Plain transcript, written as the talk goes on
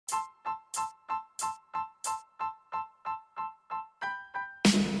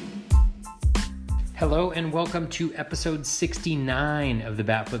Hello and welcome to episode 69 of the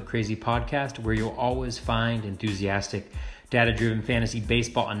Batflip Crazy podcast, where you'll always find enthusiastic, data-driven fantasy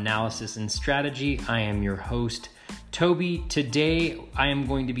baseball analysis and strategy. I am your host, Toby. Today, I am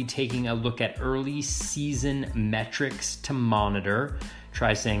going to be taking a look at early season metrics to monitor.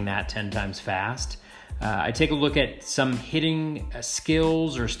 Try saying that 10 times fast. I take a look at some hitting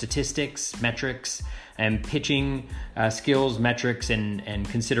skills or statistics, metrics, and pitching skills, metrics, and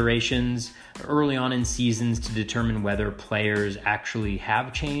considerations early on in seasons to determine whether players actually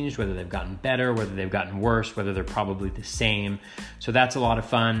have changed, whether they've gotten better, whether they've gotten worse, whether they're probably the same. So that's a lot of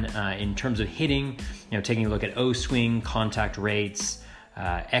fun. In terms of hitting, taking a look at O-swing, contact rates,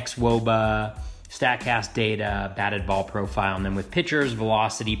 xwOBA, StatCast data, batted ball profile, and then with pitchers,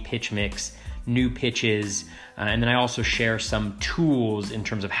 velocity, pitch mix, new pitches, and then I also share some tools in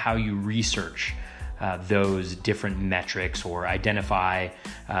terms of how you research those different metrics or identify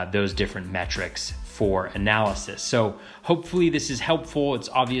those different metrics for analysis. So hopefully this is helpful. It's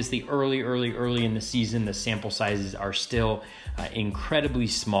obviously early in the season. The sample sizes are still incredibly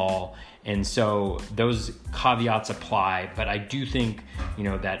small. And so those caveats apply, but I do think,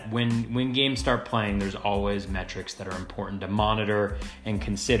 that when games start playing, there's always metrics that are important to monitor and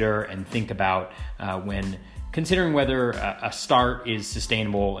consider and think about when considering whether a start is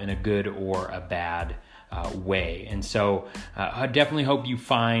sustainable in a good or a bad way. And so I definitely hope you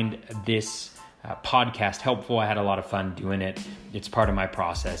find this podcast helpful. I had a lot of fun doing it. It's part of my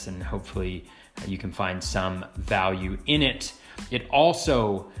process, and hopefully you can find some value in it. It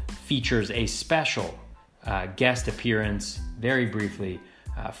also features a special guest appearance, very briefly,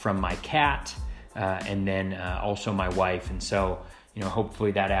 from my cat, and then also my wife. And so,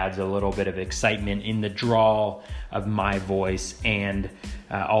 hopefully that adds a little bit of excitement in the drawl of my voice and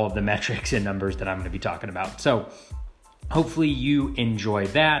all of the metrics and numbers that I'm going to be talking about. So hopefully you enjoy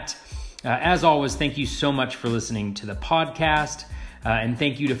that. As always, thank you so much for listening to the podcast. And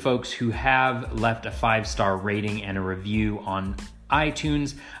thank you to folks who have left a 5-star rating and a review on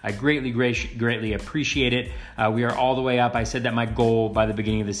iTunes. I greatly appreciate it. We are all the way up. I said that my goal by the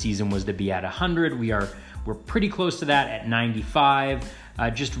beginning of the season was to be at 100. We're pretty close to that at 95.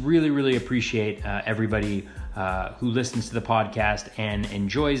 Just really appreciate everybody who listens to the podcast and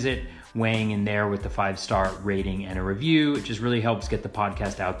enjoys it, weighing in there with the 5-star rating and a review. It just really helps get the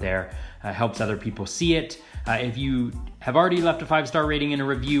podcast out there, helps other people see it. If you have already left a 5-star rating and a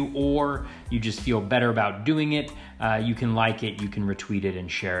review, or you just feel better about doing it, you can like it, you can retweet it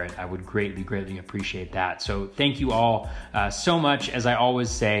and share it. I would greatly appreciate that. So thank you all so much. As I always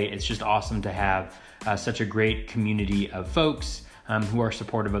say, it's just awesome to have such a great community of folks who are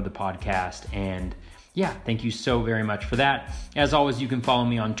supportive of the podcast. And yeah, thank you so very much for that. As always, you can follow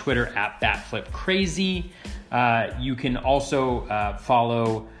me on Twitter at BatFlipCrazy. You can also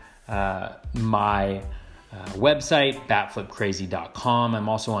follow my website, batflipcrazy.com. I'm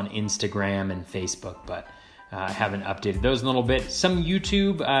also on Instagram and Facebook, but I haven't updated those in a little bit. Some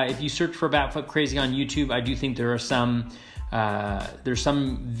YouTube, if you search for Batflip Crazy on YouTube, I do think there's some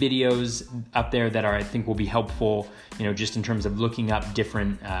videos up there that I think will be helpful, just in terms of looking up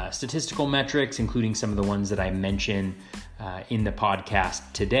different statistical metrics, including some of the ones that I mentioned in the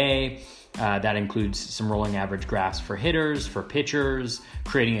podcast today. That includes some rolling average graphs for hitters, for pitchers,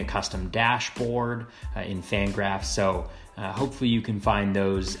 creating a custom dashboard in Fangraphs. So hopefully you can find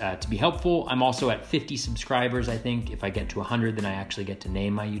those to be helpful. I'm also at 50 subscribers, I think. If I get to 100, then I actually get to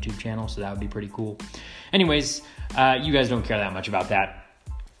name my YouTube channel, so that would be pretty cool. Anyways, you guys don't care that much about that.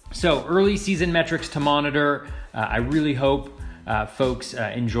 So early season metrics to monitor. I really hope folks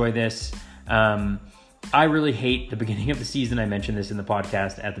enjoy this. I really hate the beginning of the season. I mentioned this in the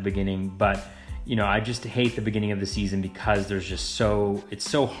podcast at the beginning, but I just hate the beginning of the season because it's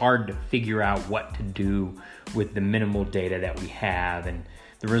so hard to figure out what to do with the minimal data that we have. And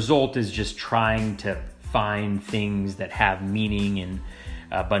the result is just trying to find things that have meaning and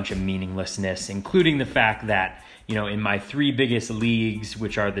a bunch of meaninglessness, including the fact that, in my 3 biggest leagues,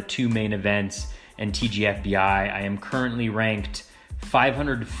 which are the 2 main events and TGFBI, I am currently ranked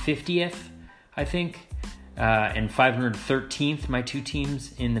 550th, I think, and 513th, my 2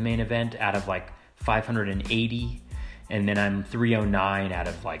 teams in the main event out of 580. And then I'm 309 out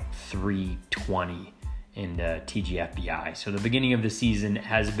of 320 in the TGFBI. So the beginning of the season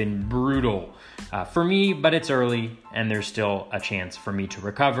has been brutal for me, but it's early and there's still a chance for me to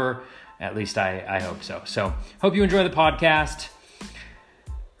recover. At least I hope so. So hope you enjoy the podcast.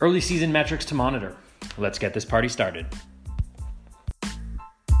 Early season metrics to monitor. Let's get this party started.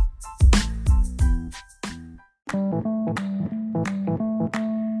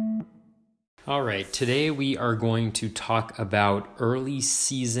 All right, today we are going to talk about early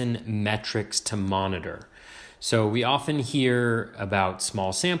season metrics to monitor. So we often hear about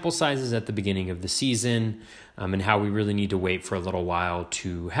small sample sizes at the beginning of the season and how we really need to wait for a little while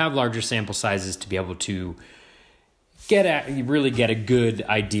to have larger sample sizes to be able to really get a good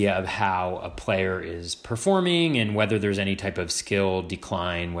idea of how a player is performing and whether there's any type of skill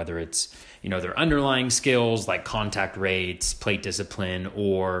decline, whether it's their underlying skills like contact rates, plate discipline,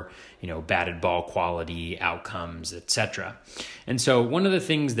 or batted ball quality, outcomes, etc. And so one of the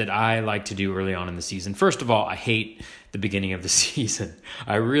things that I like to do early on in the season, first of all, I hate the beginning of the season.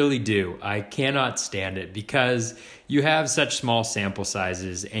 I really do. I cannot stand it because you have such small sample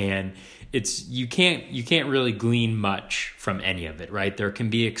sizes and you can't really glean much from any of it, right? There can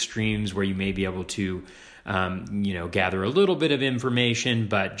be extremes where you may be able to gather a little bit of information,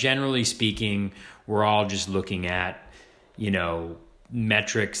 but generally speaking, we're all just looking at,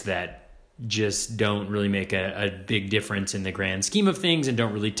 metrics that just don't really make a big difference in the grand scheme of things and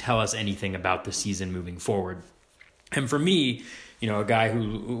don't really tell us anything about the season moving forward. And for me, a guy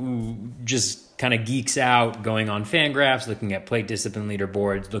who just kind of geeks out going on Fangraphs, looking at plate discipline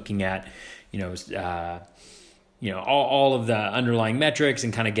leaderboards, looking at, all of the underlying metrics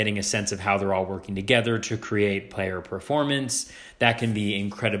and kind of getting a sense of how they're all working together to create player performance, that can be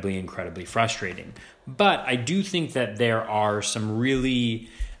incredibly, incredibly frustrating. But I do think that there are some really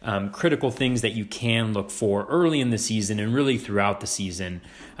critical things that you can look for early in the season and really throughout the season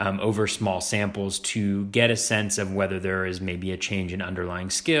over small samples to get a sense of whether there is maybe a change in underlying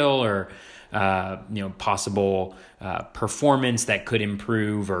skill or possible performance that could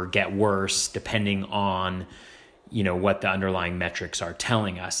improve or get worse depending on what the underlying metrics are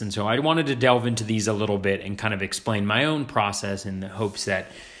telling us. And so I wanted to delve into these a little bit and kind of explain my own process in the hopes that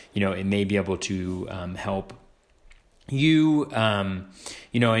it may be able to help you, in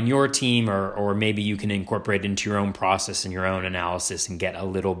your team, or maybe you can incorporate into your own process and your own analysis and get a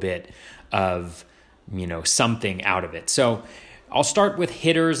little bit of, something out of it. So I'll start with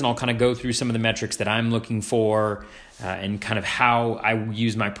hitters and I'll kind of go through some of the metrics that I'm looking for and kind of how I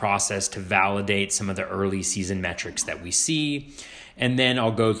use my process to validate some of the early season metrics that we see. And then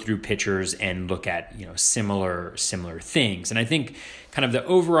I'll go through pitchers and look at, similar things. And I think kind of the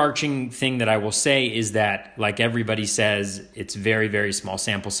overarching thing that I will say is that, like everybody says, it's very, very small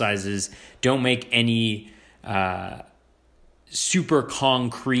sample sizes. Don't make any super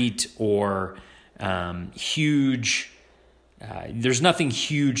concrete or huge. There's nothing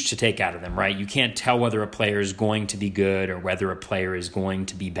huge to take out of them, right? You can't tell whether a player is going to be good or whether a player is going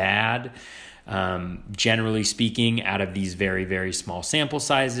to be bad. Generally speaking, out of these very, very small sample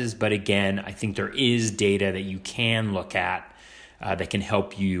sizes. But again, I think there is data that you can look at that can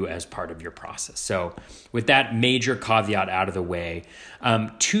help you as part of your process. So with that major caveat out of the way,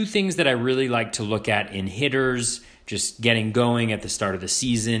 two things that I really like to look at in hitters, just getting going at the start of the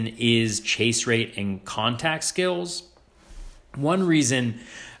season, is chase rate and contact skills. One reason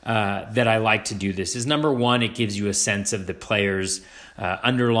that I like to do this is, number one, it gives you a sense of the player's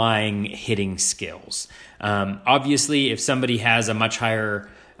underlying hitting skills. Obviously, if somebody has a much higher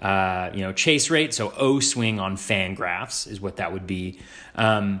chase rate, so O swing on Fangraphs is what that would be,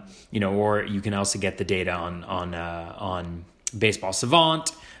 or you can also get the data on Baseball Savant.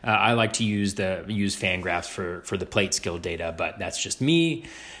 I like to use Fangraphs for the plate skill data, but that's just me.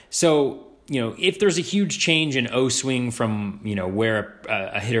 So if there's a huge change in O swing from, where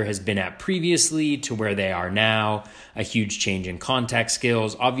a hitter has been at previously to where they are now, a huge change in contact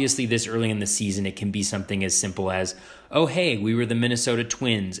skills, obviously this early in the season, it can be something as simple as, oh, hey, we were the Minnesota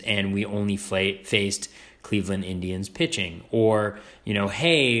Twins and we only faced Cleveland Indians pitching. Or,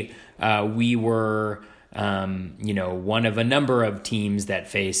 hey, we were, one of a number of teams that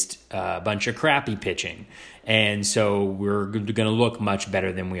faced a bunch of crappy pitching. And so we're going to look much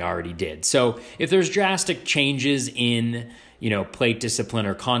better than we already did. So if there's drastic changes in, plate discipline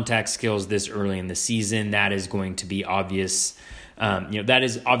or contact skills this early in the season, that is going to be obvious. That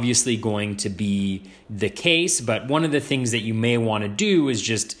is obviously going to be the case. But one of the things that you may want to do is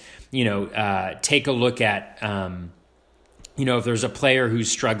just, take a look at, if there's a player who's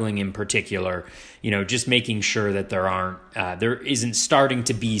struggling in particular, just making sure that there isn't starting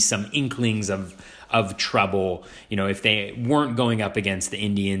to be some inklings of trouble, if they weren't going up against the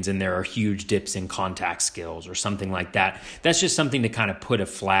Indians and there are huge dips in contact skills or something like that. That's just something to kind of put a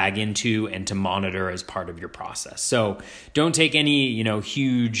flag into and to monitor as part of your process. So don't take any,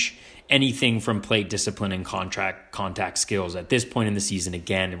 huge anything from plate discipline and contact skills. At this point in the season,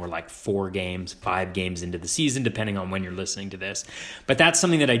 again, we're like 5 games into the season, depending on when you're listening to this. But that's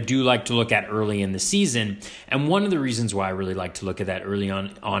something that I do like to look at early in the season. And one of the reasons why I really like to look at that early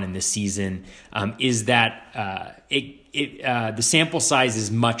on in the season is that the sample size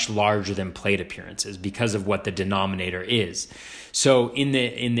is much larger than plate appearances because of what the denominator is. So in the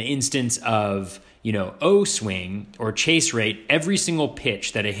instance of O swing or chase rate, every single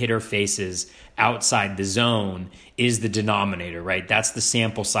pitch that a hitter faces outside the zone is the denominator, right? That's the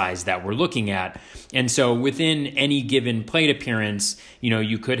sample size that we're looking at. And so within any given plate appearance,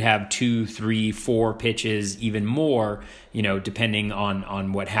 you could have 2, 3, 4 pitches, even more, depending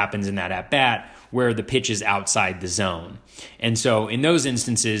on what happens in that at-bat, where the pitch is outside the zone. And so in those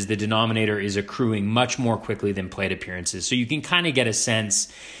instances, the denominator is accruing much more quickly than plate appearances. So you can kind of get a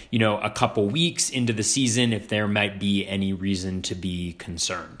sense, a couple weeks into the season, if there might be any reason to be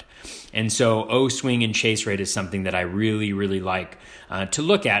concerned. And so O swing and chase rate is something that I really, really like to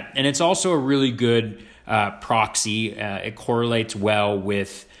look at. And it's also a really good proxy. It correlates well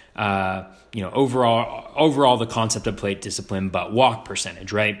with overall the concept of plate discipline, but walk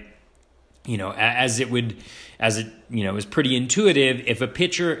percentage, right? As it is pretty intuitive. If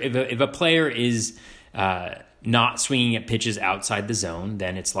a player is not swinging at pitches outside the zone,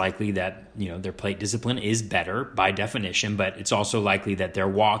 then it's likely that their plate discipline is better by definition. But it's also likely that their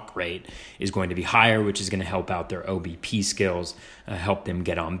walk rate is going to be higher, which is going to help out their OBP skills, help them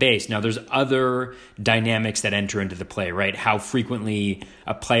get on base. Now, there's other dynamics that enter into the play, right? How frequently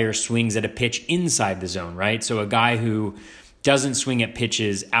a player swings at a pitch inside the zone, right? So a guy who doesn't swing at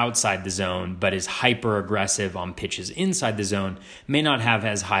pitches outside the zone, but is hyper aggressive on pitches inside the zone, may not have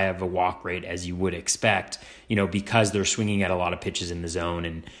as high of a walk rate as you would expect, because they're swinging at a lot of pitches in the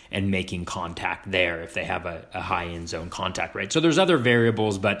zone and making contact there if they have a high in zone contact rate. So there's other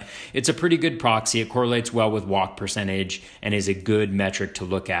variables, but it's a pretty good proxy. It correlates well with walk percentage and is a good metric to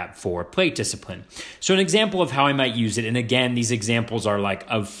look at for plate discipline. So an example of how I might use it, and again, these examples are like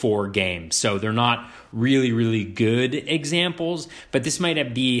of 4 games, so they're not really, really good examples, but this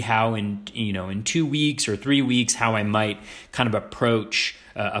might be how in 2 weeks or 3 weeks, how I might kind of approach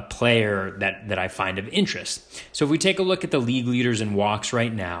a player that I find of interest. So if we take a look at the league leaders in walks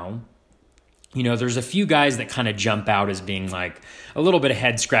right now, there's a few guys that kind of jump out as being like a little bit of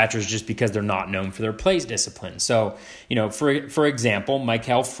head scratchers just because they're not known for their plate discipline. So, for example,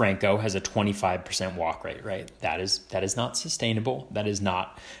 Maikel Franco has a 25% walk rate, right? That is not sustainable. That is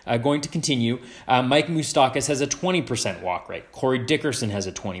not going to continue. Mike Moustakas has a 20% walk rate. Corey Dickerson has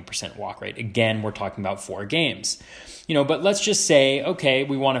a 20% walk rate. Again, we're talking about 4 games. But let's just say, okay,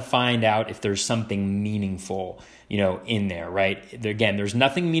 we want to find out if there's something meaningful in there, right? Again, there's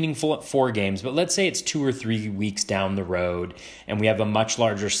nothing meaningful at 4 games, but let's say it's 2 or 3 weeks down the road and we have a much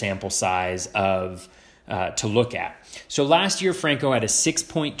larger sample size to look at. So last year, Franco had a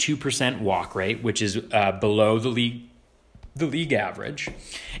 6.2% walk rate, which is below the league average,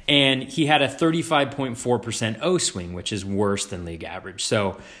 and he had a 35.4% O swing, which is worse than league average.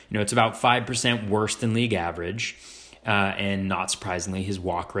 So, it's about 5% worse than league average. And not surprisingly, his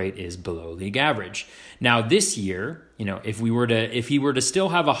walk rate is below league average. Now this year, if he were to still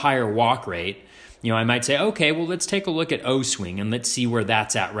have a higher walk rate, I might say, okay, well, let's take a look at O swing and let's see where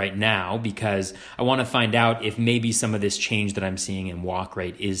that's at right now, because I want to find out if maybe some of this change that I'm seeing in walk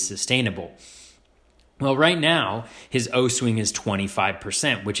rate is sustainable. Well, right now, his O swing is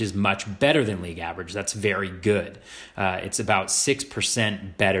 25%, which is much better than league average. That's very good. It's about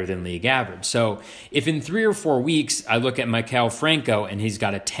 6% better than league average. So if in 3 or 4 weeks, I look at Maikel Franco and he's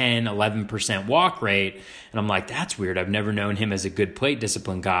got a 10, 11% walk rate, and I'm like, that's weird. I've never known him as a good plate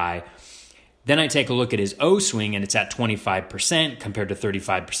discipline guy. Then I take a look at his O swing and it's at 25% compared to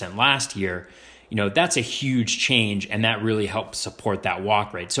 35% last year. That's a huge change, and that really helps support that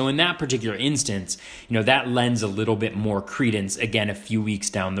walk rate. So in that particular instance, that lends a little bit more credence, again, a few weeks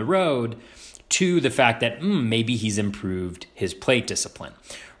down the road, to the fact that maybe he's improved his plate discipline,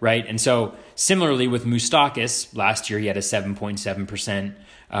 right? And so similarly with Moustakas, last year he had a 7.7%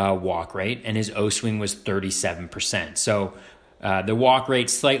 walk rate, and his O swing was 37%. So the walk rate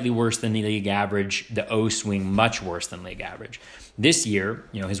slightly worse than the league average, the O swing much worse than league average. This year,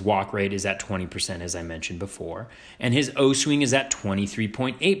 his walk rate is at 20%, as I mentioned before, and his O swing is at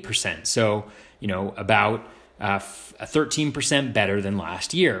 23.8%. So, about 13% better than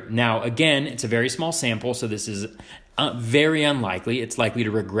last year. Now, again, it's a very small sample, so this is very unlikely. It's likely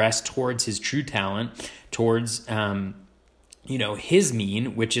to regress towards his true talent, towards his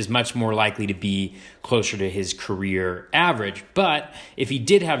mean, which is much more likely to be closer to his career average. But if he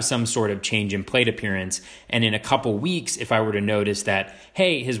did have some sort of change in plate appearance, and in a couple weeks, if I were to notice that,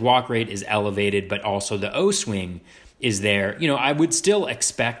 hey, his walk rate is elevated, but also the O swing is there, I would still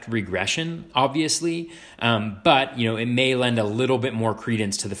expect regression, obviously, but, it may lend a little bit more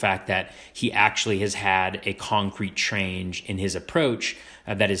credence to the fact that he actually has had a concrete change in his approach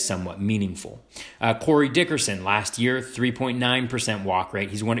that is somewhat meaningful. Corey Dickerson, last year, 3.9% walk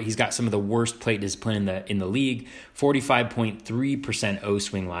rate. He's got some of the worst plate discipline in the league, 45.3% O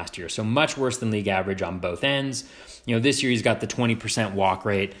swing last year, so much worse than league average on both ends. This year he's got the 20% walk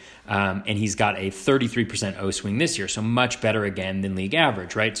rate, and he's got a 33% O swing this year, so much better again than league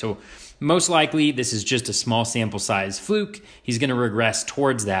average, right? So most likely this is just a small sample size fluke. He's going to regress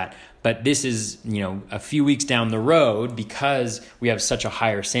towards that, but this is, a few weeks down the road, because we have such a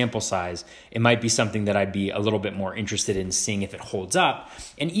higher sample size, it might be something that I'd be a little bit more interested in seeing if it holds up.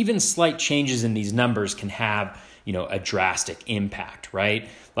 And even slight changes in these numbers can have, a drastic impact, right?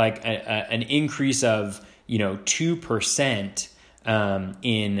 Like an increase of 2%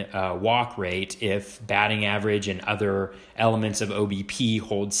 in walk rate, if batting average and other elements of OBP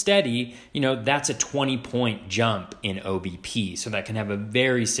hold steady, that's a 20-point jump in OBP. So that can have a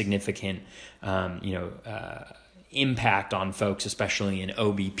very significant, impact on folks, especially in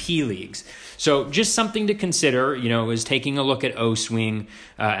OBP leagues. So just something to consider, is taking a look at O swing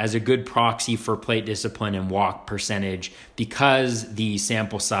as a good proxy for plate discipline and walk percentage, because the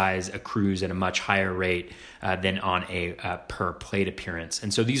sample size accrues at a much higher rate than on a per plate appearance.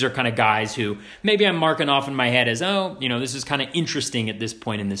 And so these are kind of guys who maybe I'm marking off in my head as, this is kind of interesting at this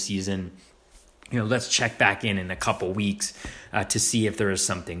point in the season. Let's check back in a couple weeks to see if there is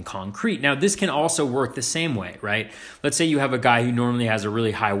something concrete. Now, this can also work the same way, right? Let's say you have a guy who normally has a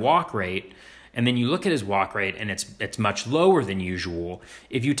really high walk rate, and then you look at his walk rate and it's much lower than usual.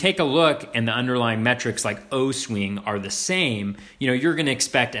 If you take a look and the underlying metrics like O swing are the same, you're going to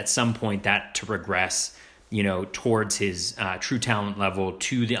expect at some point that to regress, towards his true talent level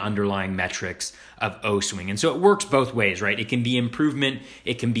to the underlying metrics of O swing. And so it works both ways, right? It can be improvement.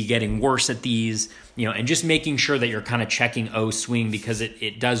 It can be getting worse at these, and just making sure that you're kind of checking O swing, because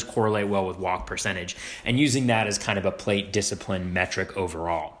it does correlate well with walk percentage, and using that as kind of a plate discipline metric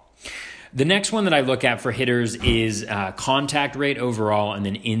overall. The next one that I look at for hitters is contact rate overall, and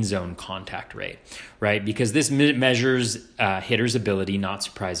then in-zone contact rate, right? Because this measures hitters' ability, not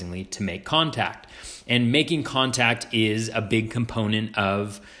surprisingly, to make contact. And making contact is a big component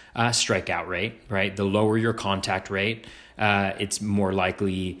of strikeout rate, right? The lower your contact rate, it's more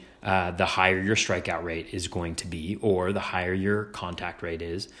likely the higher your strikeout rate is going to be, or the higher your contact rate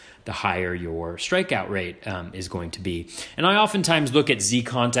is, the higher your strikeout rate is going to be. And I oftentimes look at Z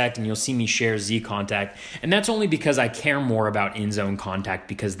contact, and you'll see me share Z contact, and that's only because I care more about in-zone contact,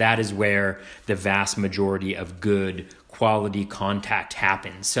 because that is where the vast majority of good quality contact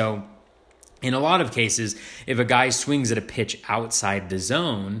happens. So in a lot of cases, if a guy swings at a pitch outside the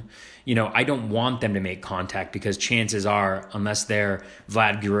zone, I don't want them to make contact, because chances are, unless they're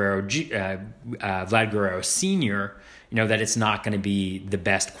Vlad Guerrero Sr., that it's not going to be the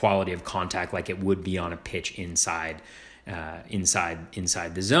best quality of contact like it would be on a pitch inside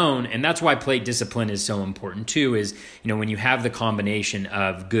the zone. And that's why plate discipline is so important too, is, when you have the combination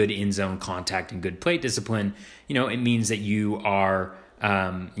of good in-zone contact and good plate discipline, it means that you are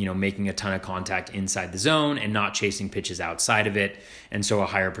making a ton of contact inside the zone and not chasing pitches outside of it. And so a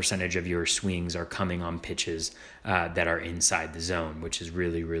higher percentage of your swings are coming on pitches that are inside the zone, which is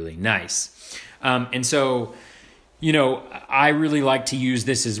really, really nice. And so, I really like to use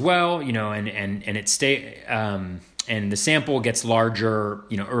this as well, and the sample gets larger,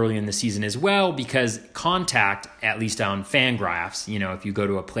 early in the season as well, because contact, at least on Fangraphs, if you go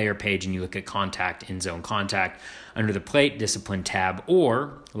to a player page and you look at contact, in-zone contact, under the plate discipline tab,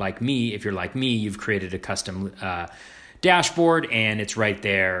 or like me, if you're like me, you've created a custom dashboard and it's right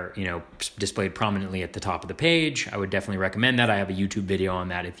there, displayed prominently at the top of the page. I would definitely recommend that. I have a YouTube video on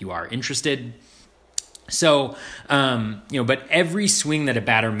that if you are interested. So, but every swing that a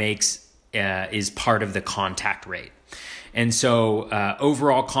batter makes is part of the contact rate. And so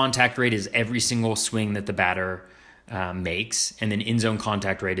overall contact rate is every single swing that the batter makes, and then in-zone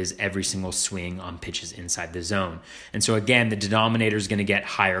contact rate is every single swing on pitches inside the zone. And so again, the denominator is going to get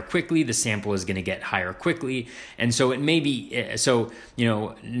higher quickly, the sample is going to get higher quickly, and so it may be,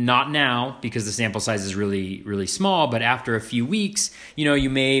 not now because the sample size is really, really small, but after a few weeks, you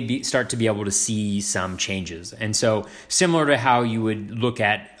may start to be able to see some changes. And so similar to how you would look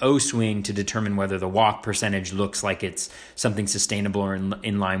at O swing to determine whether the walk percentage looks like it's something sustainable or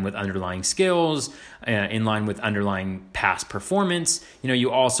in line with underlying skills, in line with underlying underlying past performance,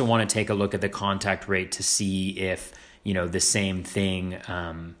 you also want to take a look at the contact rate to see if, the same thing,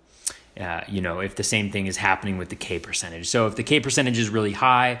 if the same thing is happening with the K percentage. So if the K percentage is really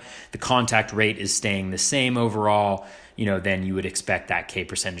high, the contact rate is staying the same overall, then you would expect that K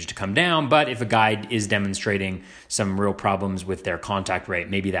percentage to come down. But if a guy is demonstrating some real problems with their contact rate,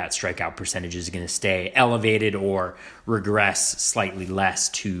 maybe that strikeout percentage is going to stay elevated or regress slightly less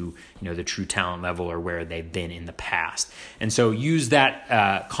to, the true talent level or where they've been in the past. And so use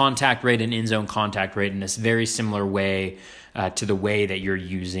that contact rate and in-zone contact rate in this very similar way to the way that you're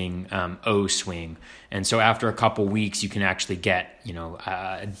using O-swing. And so after a couple weeks, you can actually get,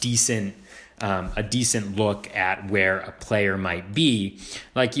 a decent look at where a player might be.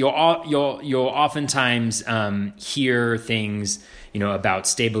 Like you'll oftentimes hear things, about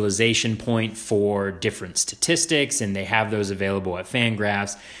stabilization point for different statistics, and they have those available at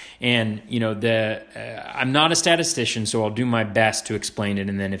Fangraphs. And, I'm not a statistician, so I'll do my best to explain it.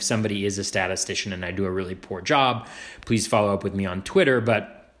 And then if somebody is a statistician and I do a really poor job, please follow up with me on Twitter.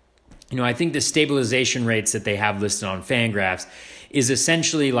 But, I think the stabilization rates that they have listed on Fangraphs is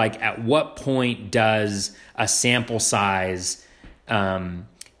essentially like at what point does a sample size,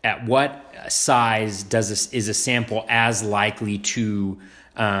 at what size is a sample as likely to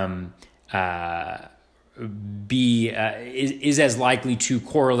is as likely to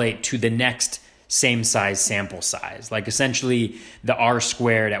correlate to the next same size sample size. Like essentially the R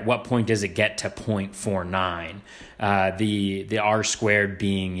squared, at what point does it get to 0.49? The R squared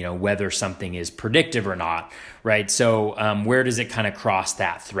being, whether something is predictive or not, right? So where does it kind of cross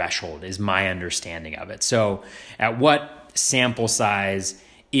that threshold is my understanding of it. So at what sample size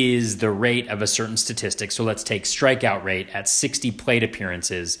is the rate of a certain statistic? So let's take strikeout rate at 60 plate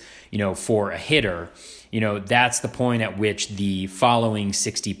appearances, for a hitter. That's the point at which the following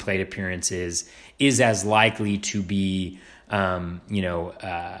 60 plate appearances is as likely to be, at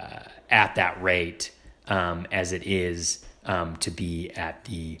that rate as it is to be at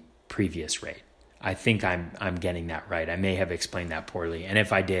the previous rate. I think I'm getting that right. I may have explained that poorly. And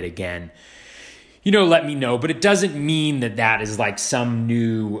if I did, again, let me know. But it doesn't mean that is like some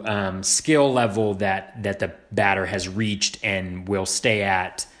new skill level that the batter has reached and will stay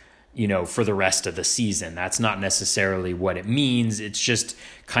at, for the rest of the season. That's not necessarily what it means. It's just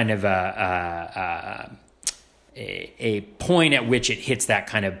kind of a point at which it hits that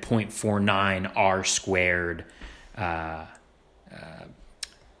kind of 0.49 R squared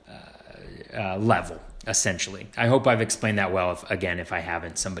level, essentially. I hope I've explained that well. If I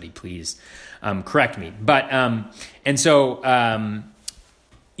haven't, somebody please correct me. But so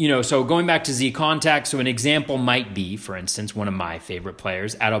going back to Z contact, so an example might be, for instance, one of my favorite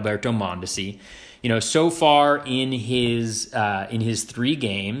players, Adalberto Mondesi. So far in his 3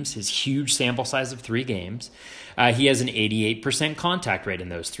 games, his huge sample size of 3 games, he has an 88% contact rate in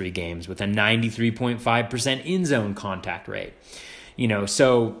those 3 games with a 93.5% in-zone contact rate. Is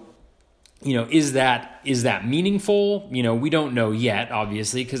that meaningful? We don't know yet,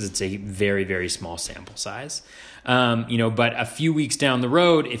 obviously, because it's a very, very small sample size. But a few weeks down the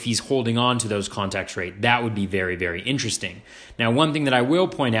road, if he's holding on to those contact rate, that would be very, very interesting. Now, one thing that I will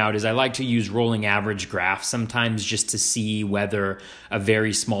point out is I like to use rolling average graphs sometimes just to see whether a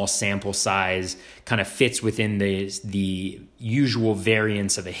very small sample size kind of fits within the usual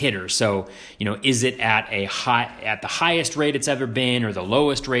variance of a hitter. So, is it at the highest rate it's ever been or the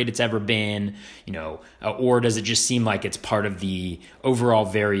lowest rate it's ever been, or does it just seem like it's part of the overall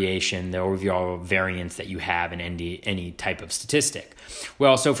variation, the overall variance that you have in any type of statistic?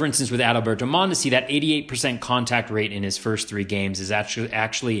 Well, so for instance, with Adalberto Mondesi, that 88% contact rate in his first 3 games is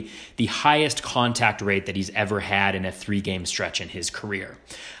actually the highest contact rate that he's ever had in a 3-game stretch in his career.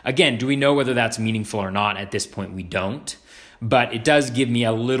 Again, do we know whether that's meaningful or not? At this point, we don't. But it does give me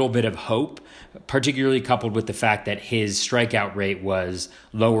a little bit of hope, particularly coupled with the fact that his strikeout rate was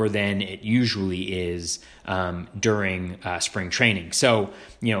lower than it usually is during spring training. So,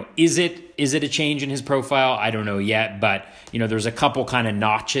 is it a change in his profile? I don't know yet, but there's a couple kind of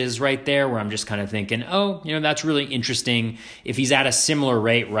notches right there where I'm just kind of thinking, that's really interesting. If he's at a similar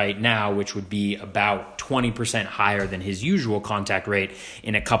rate right now, which would be about 20% higher than his usual contact rate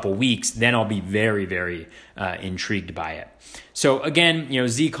in a couple weeks, then I'll be very, very intrigued by it. So again,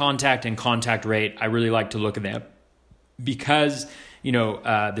 Z contact and contact rate, I really like to look at that because,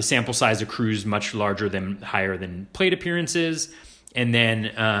 the sample size accrues much higher than plate appearances. And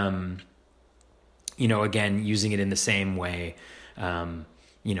then, again, using it in the same way,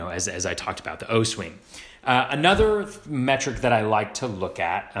 as I talked about, the O swing. Another metric that I like to look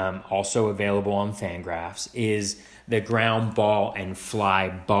at, also available on Fangraphs, is the ground ball and fly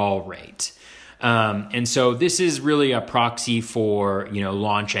ball rate. And so this is really a proxy for,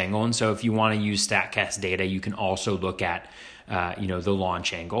 launch angle. And so if you want to use StatCast data, you can also look at, the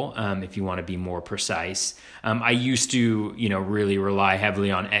launch angle if you want to be more precise. I used to, really rely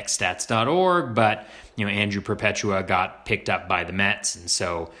heavily on xstats.org, but, Andrew Perpetua got picked up by the Mets. And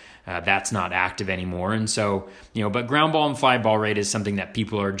so that's not active anymore. And so, but ground ball and fly ball rate is something that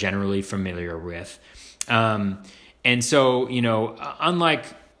people are generally familiar with. And so, unlike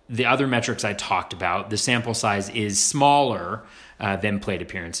the other metrics I talked about, the sample size is smaller than plate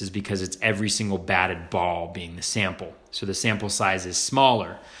appearances because it's every single batted ball being the sample. So the sample size is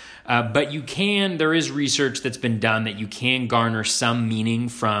smaller. But there is research that's been done that you can garner some meaning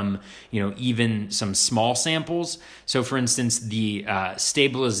from, even some small samples. So for instance, the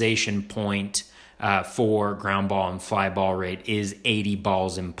stabilization point for ground ball and fly ball rate is 80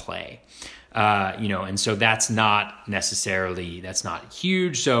 balls in play. And so that's not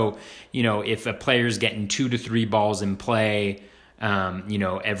huge. So, if a player's getting 2 to 3 balls in play,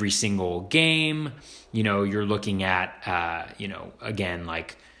 every single game, you're looking at, again,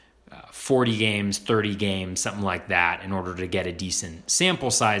 like 40 games, 30 games, something like that in order to get a decent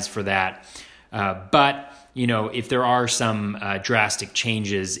sample size for that. But if there are some drastic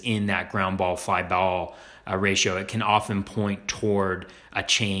changes in that ground ball, fly ball ratio, it can often point toward a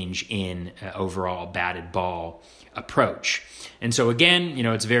change in overall batted ball approach. And so again,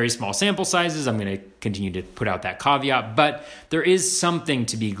 it's very small sample sizes. I'm going to continue to put out that caveat, but there is something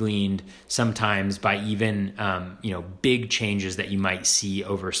to be gleaned sometimes by even, big changes that you might see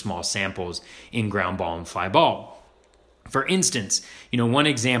over small samples in ground ball and fly ball. For instance, one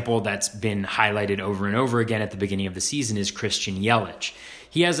example that's been highlighted over and over again at the beginning of the season is Christian Yelich.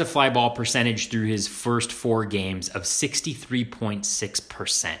 He has a fly ball percentage through his first 4 games of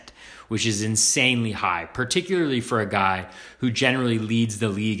 63.6%, which is insanely high, particularly for a guy who generally leads the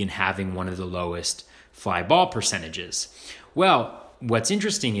league in having one of the lowest fly ball percentages. Well, what's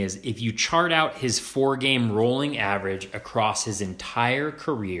interesting is if you chart out his 4-game rolling average across his entire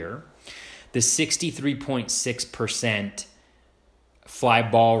career, the 63.6% fly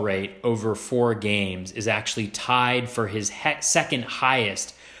ball rate over 4 games is actually tied for his second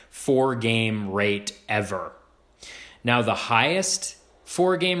highest 4-game rate ever. Now, the highest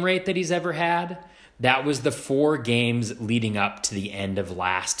 4-game rate that he's ever had, that was the 4 games leading up to the end of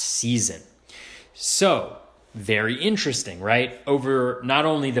last season. So, very interesting, right? Over not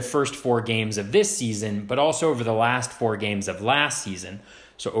only the first 4 games of this season, but also over the last 4 games of last season.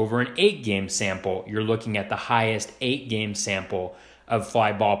 So over an 8-game sample, you're looking at the highest 8-game sample of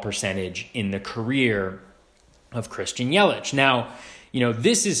fly ball percentage in the career of Christian Yelich. Now,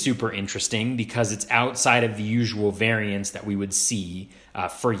 this is super interesting because it's outside of the usual variance that we would see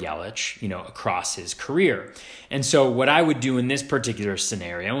for Yelich, across his career. And so what I would do in this particular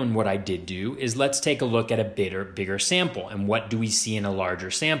scenario, and what I did do, is let's take a look at a bigger sample. And what do we see in a larger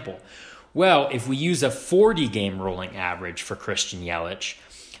sample? Well, if we use a 40-game rolling average for Christian Yelich,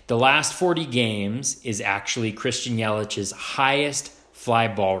 the last 40 games is actually Christian Yelich's highest fly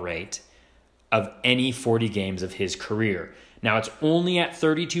ball rate of any 40 games of his career. Now, it's only at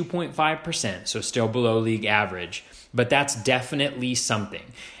 32.5%, so still below league average, but that's definitely something.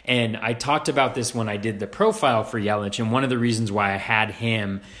 And I talked about this when I did the profile for Yelich, and one of the reasons why I had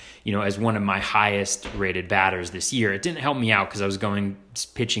him, as one of my highest rated batters this year, it didn't help me out because I was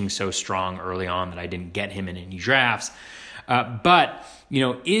pitching so strong early on that I didn't get him in any drafts. But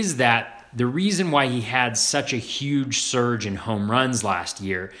is that the reason why he had such a huge surge in home runs last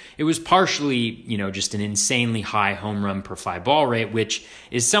year? It was partially, just an insanely high home run per fly ball rate, which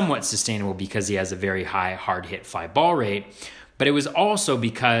is somewhat sustainable because he has a very high hard hit fly ball rate. But it was also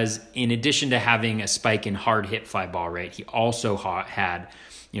because in addition to having a spike in hard hit fly ball rate, he also had,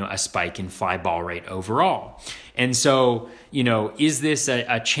 a spike in fly ball rate overall. And so, is this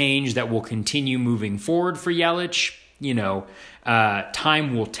a change that will continue moving forward for Yelich?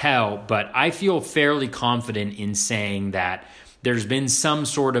 Time will tell, but I feel fairly confident in saying that there's been some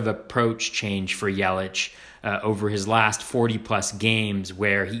sort of approach change for Yelich over his last 40 plus games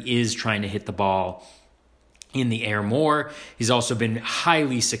where he is trying to hit the ball in the air more. He's also been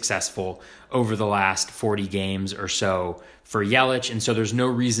highly successful over the last 40 games or so for Yelich, and so there's no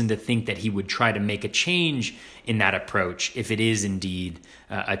reason to think that he would try to make a change in that approach if it is indeed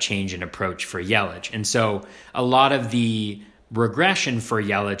a change in approach for Yelich. And so a lot of the regression for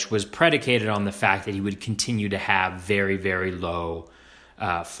Yelich was predicated on the fact that he would continue to have very, very low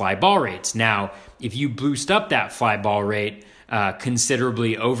fly ball rates. Now, if you boost up that fly ball rate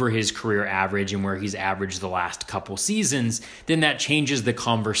considerably over his career average and where he's averaged the last couple seasons, then that changes the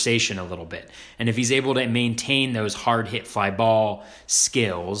conversation a little bit. And if he's able to maintain those hard hit fly ball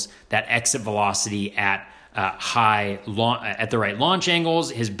skills, that exit velocity at at the right launch angles,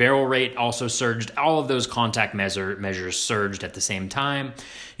 his barrel rate also surged, all of those contact measures surged at the same time,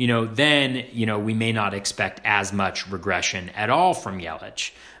 then we may not expect as much regression at all from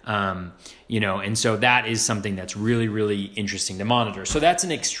Yelich. And so that is something that's really, really interesting to monitor. So that's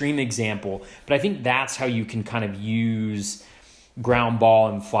an extreme example, but I think that's how you can kind of use ground ball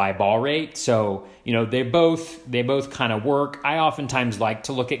and fly ball rate. So, they both kind of work. I oftentimes like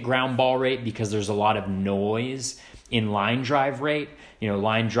to look at ground ball rate because there's a lot of noise in line drive rate.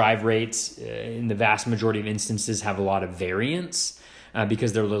 Line drive rates in the vast majority of instances have a lot of variance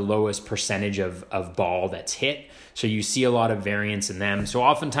because they're the lowest percentage of ball that's hit. So you see a lot of variance in them. So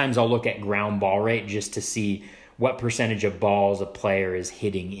oftentimes I'll look at ground ball rate just to see what percentage of balls a player is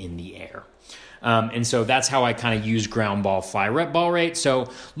hitting in the air. And so that's how I kind of use ground ball fly ball rate.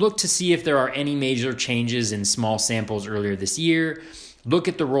 So look to see if there are any major changes in small samples earlier this year. Look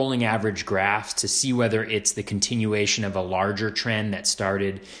at the rolling average graphs to see whether it's the continuation of a larger trend that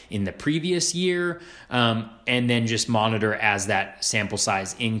started in the previous year. And then just monitor as that sample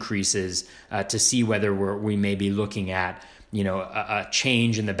size increases to see whether we may be looking at a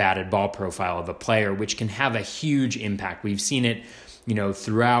change in the batted ball profile of a player, which can have a huge impact. We've seen it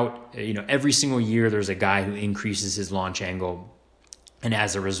throughout, every single year there's a guy who increases his launch angle and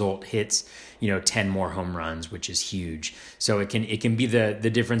as a result hits, 10 more home runs, which is huge. So it can be the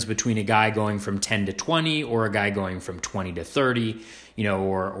difference between a guy going from 10 to 20 or a guy going from 20 to 30,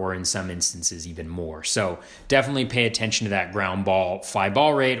 or in some instances even more. So definitely pay attention to that ground ball fly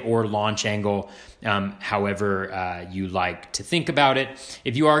ball rate or launch angle, however you like to think about it.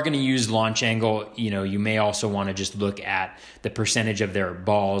 If you are going to use launch angle, you may also want to just look at the percentage of their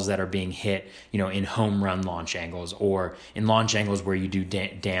balls that are being hit, in home run launch angles or in launch angles where you do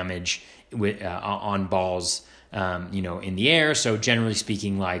damage on balls, in the air. So generally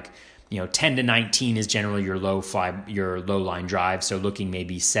speaking, 10 to 19 is generally your low line drive. So looking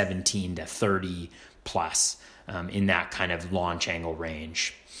maybe 17 to 30 plus in that kind of launch angle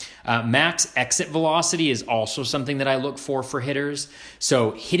range. Max exit velocity is also something that I look for hitters.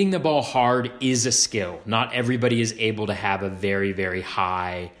 So hitting the ball hard is a skill. Not everybody is able to have a very, very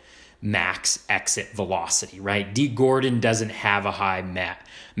high max exit velocity, right? Dee Gordon doesn't have a high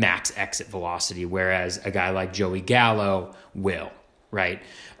max exit velocity, whereas a guy like Joey Gallo will, right?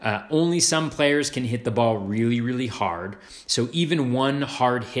 Only some players can hit the ball really, really hard. So even one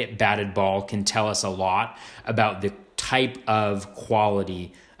hard hit batted ball can tell us a lot about the type of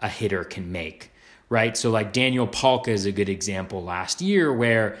quality a hitter can make, right? So like Daniel Palka is a good example last year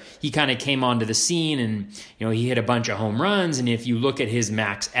where he kind of came onto the scene and, he hit a bunch of home runs. And if you look at his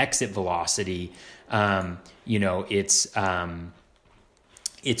max exit velocity,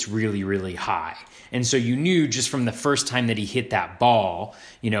 it's really, really high. And so you knew just from the first time that he hit that ball,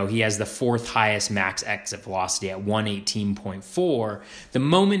 he has the fourth highest max exit velocity at 118.4. The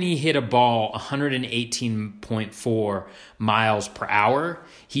moment he hit a ball 118.4 miles per hour,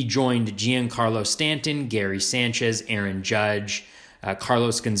 he joined Giancarlo Stanton, Gary Sanchez, Aaron Judge,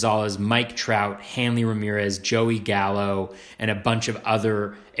 Carlos Gonzalez, Mike Trout, Hanley Ramirez, Joey Gallo, and a bunch of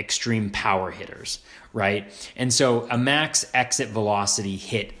other extreme power hitters, right? And so a max exit velocity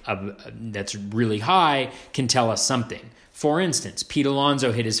hit that's really high can tell us something. For instance, Pete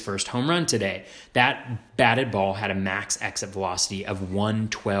Alonso hit his first home run today. That batted ball had a max exit velocity of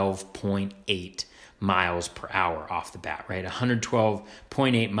 112.8 miles per hour off the bat, right?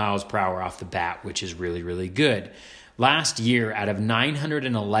 112.8 miles per hour off the bat, which is really, really good. Last year, out of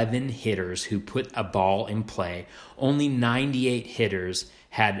 911 hitters who put a ball in play, only 98 hitters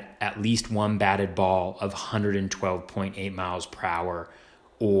had at least one batted ball of 112.8 miles per hour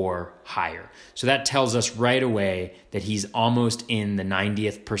or higher. So that tells us right away that he's almost in the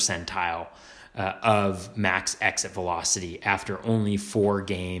 90th percentile of max exit velocity after only 4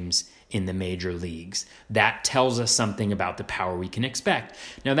 games in the major leagues. That tells us something about the power we can expect.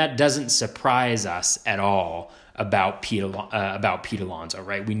 Now, that doesn't surprise us at all about Pete Alonso,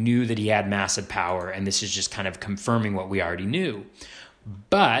 right? We knew that he had massive power, and this is just kind of confirming what we already knew.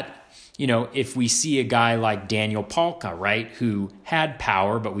 But, if we see a guy like Daniel Palka, right, who had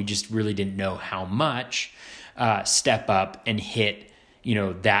power, but we just really didn't know how much, step up and hit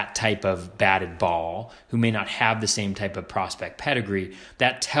that type of batted ball, who may not have the same type of prospect pedigree,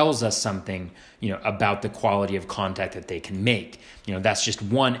 that tells us something, about the quality of contact that they can make. That's just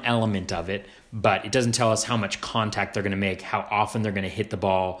one element of it, but it doesn't tell us how much contact they're going to make, how often they're going to hit the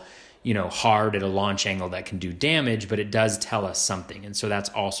ball, hard at a launch angle that can do damage, but it does tell us something. And so that's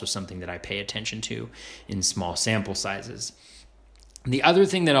also something that I pay attention to in small sample sizes. The other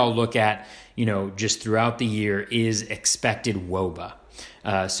thing that I'll look at, just throughout the year is expected WOBA.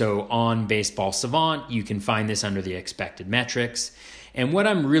 So on Baseball Savant, you can find this under the expected metrics. And what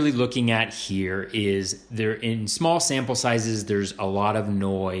I'm really looking at here is there in small sample sizes, there's a lot of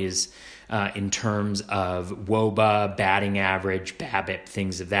noise in terms of WOBA, batting average, BABIP,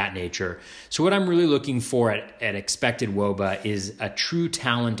 things of that nature. So what I'm really looking for at expected WOBA is a true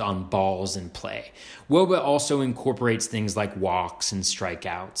talent on balls in play. WOBA also incorporates things like walks and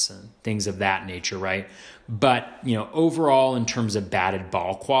strikeouts and things of that nature, right? But, overall, in terms of batted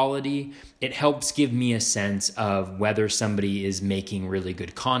ball quality, it helps give me a sense of whether somebody is making really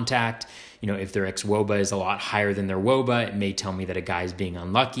good contact. If their xWOBA is a lot higher than their WOBA, it may tell me that a guy is being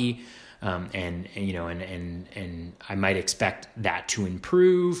unlucky. And I might expect that to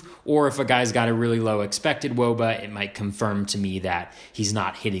improve. Or if a guy's got a really low expected WOBA, it might confirm to me that he's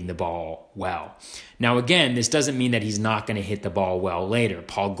not hitting the ball well. Now, again, this doesn't mean that he's not going to hit the ball well later.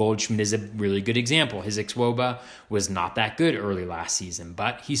 Paul Goldschmidt is a really good example. His xWOBA was not that good early last season,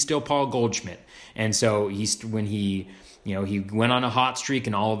 but he's still Paul Goldschmidt. And so when he went on a hot streak,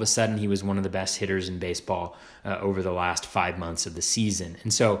 and all of a sudden he was one of the best hitters in baseball over the last 5 months of the season.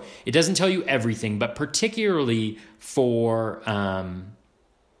 And so it doesn't tell you everything, but particularly for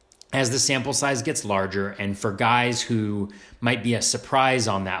as the sample size gets larger and for guys who might be a surprise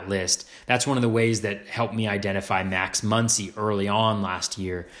on that list, that's one of the ways that helped me identify Max Muncy early on last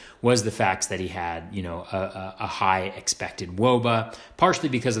year was the fact that he had, a high expected WOBA, partially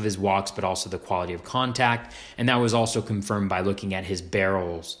because of his walks, but also the quality of contact. And that was also confirmed by looking at his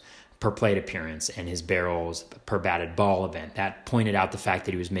barrels per plate appearance and his barrels per batted ball event. That pointed out the fact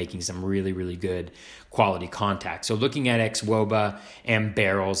that he was making some really, really good quality contact. So looking at xWOBA and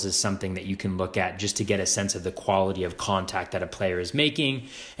barrels is something that you can look at just to get a sense of the quality of contact that a player is making.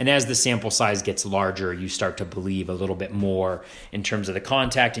 And as the sample size gets larger, you start to believe a little bit more in terms of the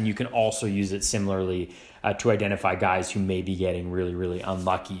contact. And you can also use it similarly to identify guys who may be getting really, really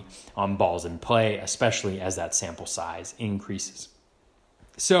unlucky on balls in play, especially as that sample size increases.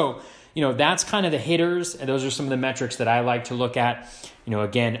 So, that's kind of the hitters, and those are some of the metrics that I like to look at.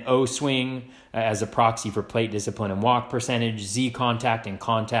 Again, O swing as a proxy for plate discipline and walk percentage, Z contact and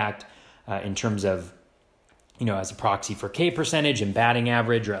contact in terms of, as a proxy for K percentage and batting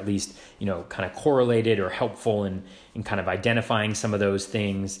average, or at least, kind of correlated or helpful in kind of identifying some of those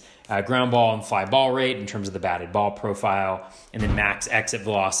things. Ground ball and fly ball rate in terms of the batted ball profile, and then max exit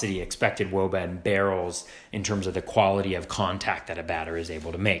velocity, expected WOBA, and barrels in terms of the quality of contact that a batter is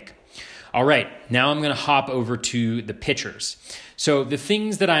able to make. All right, now I'm going to hop over to the pitchers. So the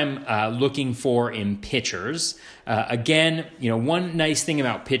things that I'm looking for in pitchers, again, one nice thing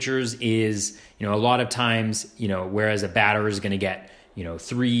about pitchers is, a lot of times, whereas a batter is going to get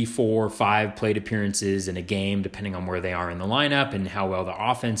 3, 4, 5 plate appearances in a game, depending on where they are in the lineup and how well the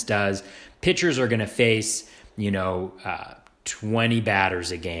offense does. Pitchers are going to face, 20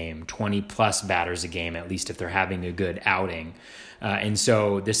 batters a game, 20 plus batters a game, at least if they're having a good outing. And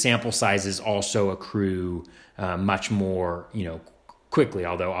so the sample sizes also accrue much more, quickly,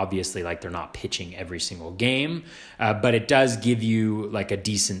 although obviously they're not pitching every single game, but it does give you a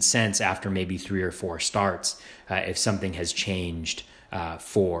decent sense after maybe 3 or 4 starts if something has changed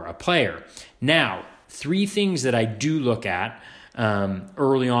for a player. Now, 3 things that I do look at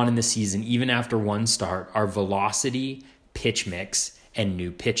early on in the season, even after one start, are velocity, pitch mix, and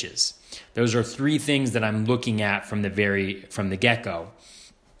new pitches. Those are 3 things that I'm looking at from the get-go.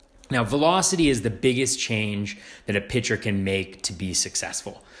 Now, velocity is the biggest change that a pitcher can make to be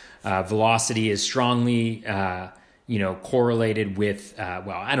successful. Velocity is strongly correlated with,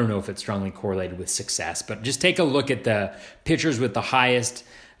 I don't know if it's strongly correlated with success, but just take a look at the pitchers with the highest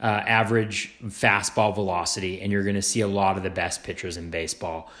average fastball velocity, and you're going to see a lot of the best pitchers in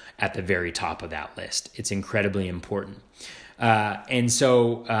baseball at the very top of that list. It's incredibly important. And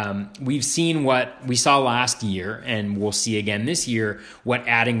so we've seen what we saw last year, and we'll see again this year, what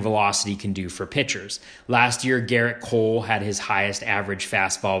adding velocity can do for pitchers. Last year, Garrett Cole had his highest average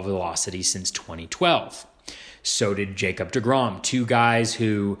fastball velocity since 2012. So did Jacob deGrom, 2 guys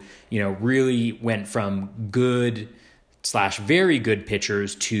who, really went from good / very good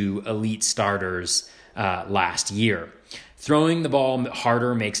pitchers to elite starters last year. Throwing the ball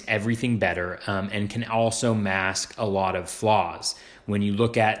harder makes everything better and can also mask a lot of flaws. when you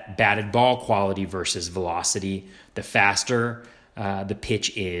look at batted ball quality versus velocity, the faster the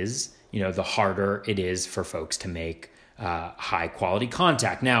pitch is, the harder it is for folks to make high quality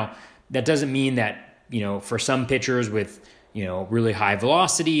contact. Now, that doesn't mean that, for some pitchers with, really high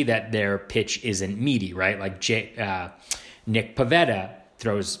velocity that their pitch isn't meaty, right? Like Nick Pivetta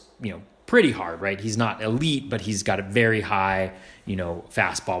throws, pretty hard, right? He's not elite, but he's got a very high,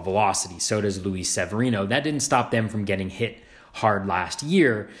 fastball velocity. So does Luis Severino. That didn't stop them from getting hit hard last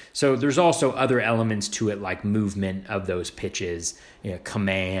year. So there's also other elements to it, like movement of those pitches,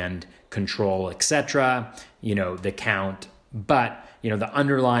 command, control, etc., the count. But, the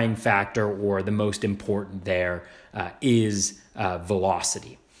underlying factor, or the most important there, is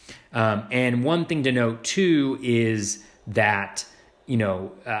velocity. And one thing to note too is that,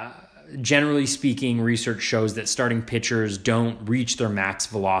 generally speaking, research shows that starting pitchers don't reach their max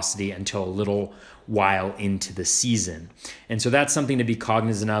velocity until a little while into the season. And so that's something to be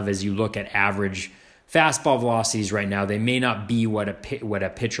cognizant of as you look at average fastball velocities right now. They may not be what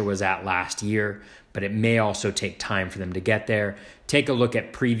a pitcher was at last year, but it may also take time for them to get there. Take a look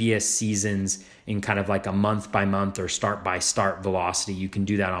at previous seasons in kind of like a month by month or start by start velocity. You can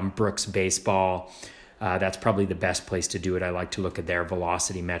do that on Brooks Baseball. That's probably the best place to do it. I like to look at their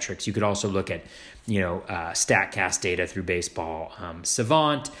velocity metrics. You could also look at, StatCast data through Baseball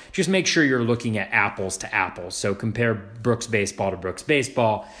Savant. Just make sure you're looking at apples to apples. So compare Brooks Baseball to Brooks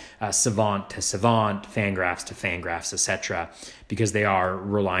Baseball, Savant to Savant, Fangraphs to Fangraphs, etc., because they are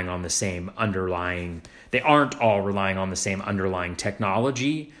relying on the same underlying. They aren't all relying on the same underlying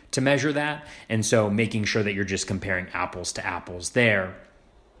technology to measure that, and so making sure that you're just comparing apples to apples there.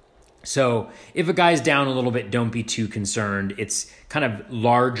 So if a guy's down a little bit, don't be too concerned. It's kind of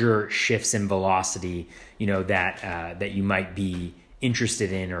larger shifts in velocity, that you might be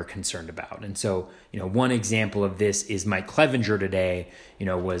interested in or concerned about. And so, one example of this is Mike Clevinger today,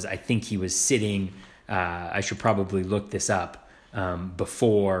 I think he was sitting, I should probably look this up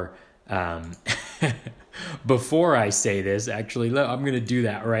before I say this. Actually, I'm going to do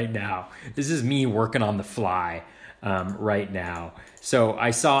that right now. This is me working on the fly right now. So I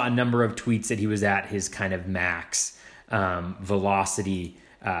saw a number of tweets that he was at his kind of max velocity,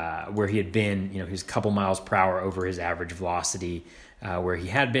 where he had been, he was a couple miles per hour over his average velocity where he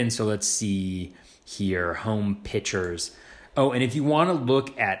had been. So let's see here, home pitchers. Oh, and if you want to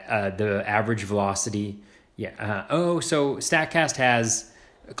look at the average velocity, so StatCast has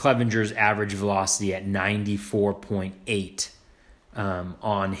Clevinger's average velocity at 94.8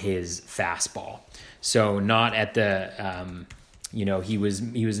 on his fastball. So not at the, he was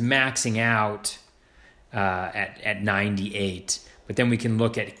maxing out at 98. But then we can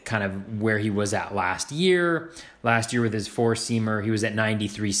look at kind of where he was at last year. Last year with his four-seamer, he was at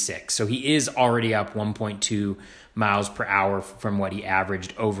 93.6. So he is already up 1.2 miles per hour from what he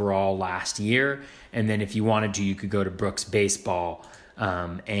averaged overall last year. And then if you wanted to, you could go to Brooks Baseball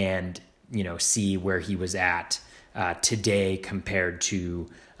and, see where he was at today compared to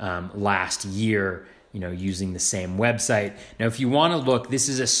last year, using the same website. Now, if you want to look, this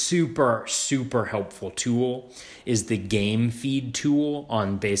is a super, super helpful tool, is the game feed tool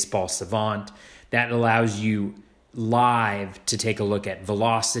on Baseball Savant. That allows you live to take a look at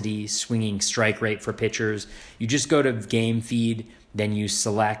velocity, swinging strike rate for pitchers. You just go to game feed, then you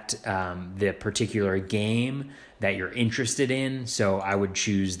select the particular game that you're interested in. So I would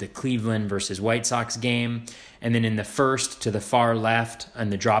choose the Cleveland versus White Sox game. And then in the first to the far left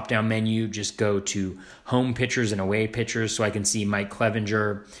on the drop-down menu, just go to home pitchers and away pitchers. So I can see Mike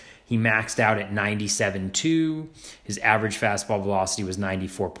Clevinger, he maxed out at 97.2. His average fastball velocity was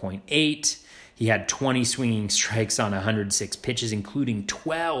 94.8. He had 20 swinging strikes on 106 pitches, including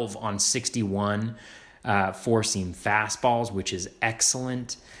 12 on 61 four-seam fastballs, which is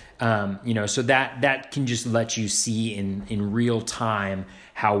excellent. So that can just let you see in real time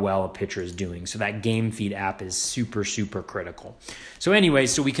how well a pitcher is doing. So that game feed app is super, super critical. So anyway,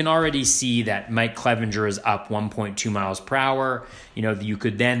 so we can already see that Mike Clevinger is up 1.2 miles per hour. You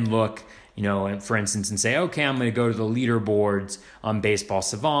could then look, for instance, and say, okay, I'm going to go to the leaderboards on Baseball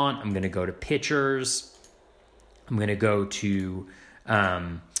Savant. I'm going to go to pitchers. I'm going to go to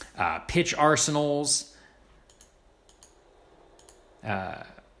pitch arsenals.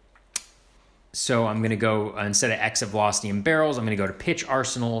 So I'm going to go, instead of exit velocity and barrels, I'm going to go to pitch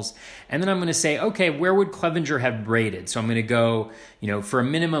arsenals. And then I'm going to say, okay, where would Clevinger have rated? So I'm going to go, for a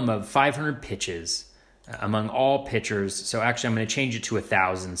minimum of 500 pitches among all pitchers. So actually, I'm going to change it to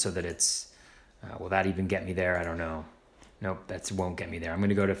 1,000 so that it's, will that even get me there? I don't know. Nope, that won't get me there. I'm going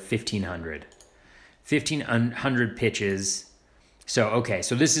to go to 1,500. 1,500 pitches.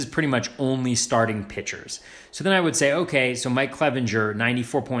 So this is pretty much only starting pitchers. So then I would say, okay, so Mike Clevinger,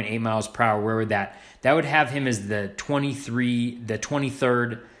 94.8 miles per hour, where would that would have him as the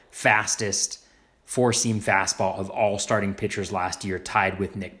 23rd fastest four-seam fastball of all starting pitchers last year, tied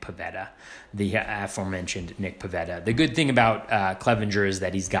with Nick Pivetta, the aforementioned Nick Pivetta. The good thing about Clevinger is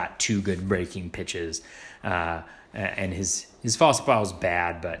that he's got two good breaking pitches, and his fastball is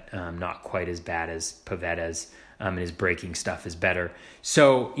bad, but not quite as bad as Pivetta's, and his breaking stuff is better.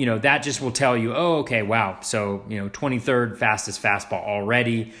 So, that just will tell you, wow. So, 23rd fastest fastball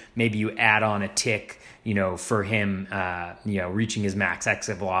already. Maybe you add on a tick, for him, reaching his max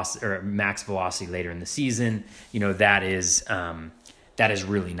exit velocity or max velocity later in the season. That is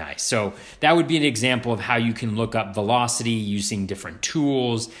really nice. So that would be an example of how you can look up velocity using different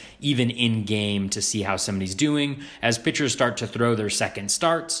tools, even in game, to see how somebody's doing. As pitchers start to throw their second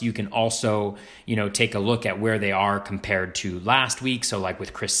starts, you can also, take a look at where they are compared to last week. So like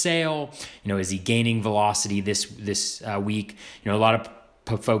with Chris Sale, is he gaining velocity this week? A lot of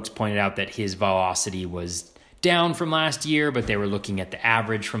folks pointed out that his velocity was down from last year, but they were looking at the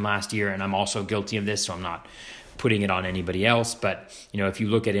average from last year. And I'm also guilty of this, so I'm not putting it on anybody else. But, if you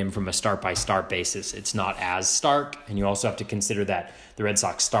look at him from a start-by-start basis, it's not as stark. And you also have to consider that the Red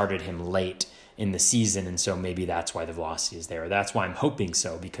Sox started him late in the season, and so maybe that's why the velocity is there. That's why I'm hoping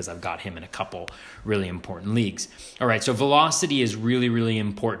so, because I've got him in a couple really important leagues. All right, so velocity is really, really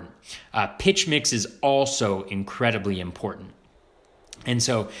important. Pitch mix is also incredibly important. And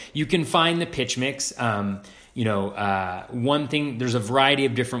so you can find the pitch mix. One thing, there's a variety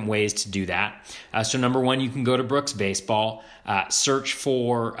of different ways to do that. So number one, you can go to Brooks Baseball, search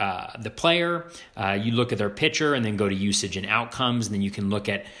for the player, you look at their pitcher, and then go to usage and outcomes. And then you can look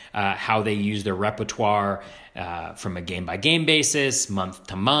at how they use their repertoire from a game-by-game basis, month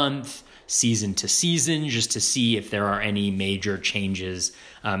to month, season to season, just to see if there are any major changes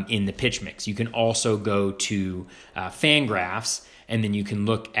in the pitch mix. You can also go to Fangraphs, and then you can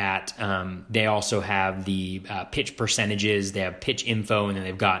look at, they also have the pitch percentages, they have pitch info, and then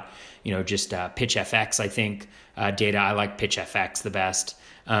they've got, just Pitch FX, I think, data. I like Pitch FX the best.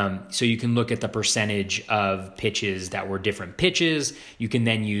 So you can look at the percentage of pitches that were different pitches. You can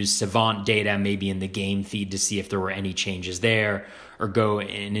then use Savant data, maybe in the game feed, to see if there were any changes there, or go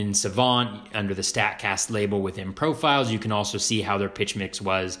in Savant under the StatCast label within profiles. You can also see how their pitch mix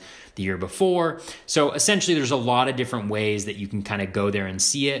was the year before. So essentially there's a lot of different ways that you can kind of go there and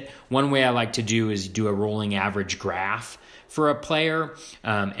see it. One way I like to do is do a rolling average graph for a player,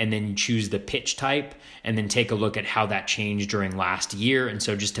 and then choose the pitch type, and then take a look at how that changed during last year. And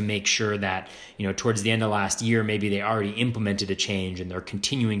so just to make sure that, towards the end of last year, maybe they already implemented a change and they're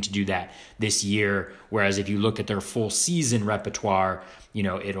continuing to do that this year. Whereas if you look at their full season repertoire,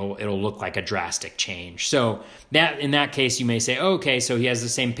 it'll look like a drastic change. So that, in that case, you may say, okay, so he has the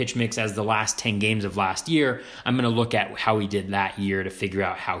same pitch mix as the last 10 games of last year. I'm going to look at how he did that year to figure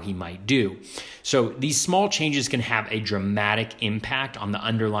out how he might do. So these small changes can have a dramatic impact on the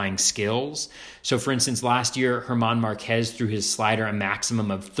underlying skills. So for instance, last year, German Marquez threw his slider a maximum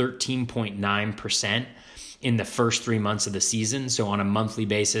of 13.9% in the first 3 months of the season. So on a monthly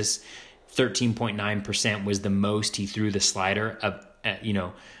basis, 13.9% was the most he threw the slider of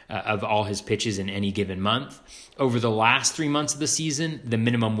all his pitches in any given month. Over the last 3 months of the season, the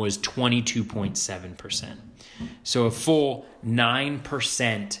minimum was 22.7%. So a full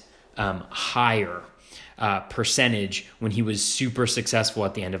 9% higher percentage when he was super successful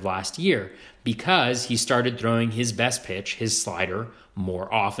at the end of last year, because he started throwing his best pitch, his slider,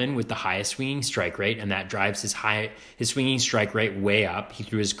 more often with the highest swinging strike rate, and that drives his swinging strike rate way up. He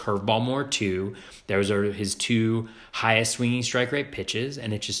threw his curveball more too. Those are his two highest swinging strike rate pitches,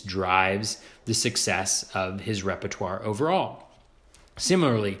 and it just drives the success of his repertoire overall.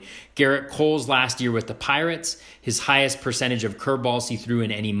 Similarly, Garrett Cole's last year with the Pirates, his highest percentage of curveballs he threw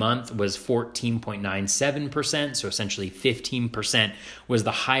in any month was 14.97%, so essentially 15% was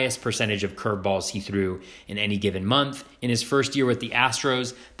the highest percentage of curveballs he threw in any given month. In his first year with the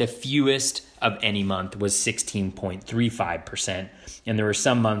Astros, the fewest of any month was 16.35%, and there were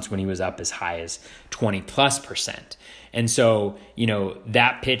some months when he was up as high as 20+%. And so,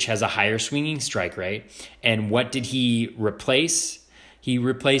 that pitch has a higher swinging strike rate. And what did he replace? He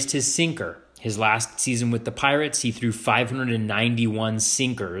replaced his sinker. His last season with the Pirates, he threw 591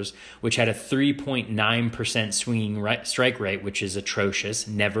 sinkers, which had a 3.9% swinging strike rate, which is atrocious.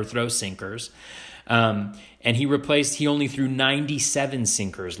 Never throw sinkers. And he only threw 97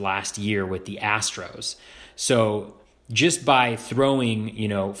 sinkers last year with the Astros. So, just by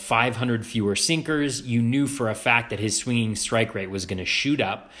throwing, 500 fewer sinkers, you knew for a fact that his swinging strike rate was going to shoot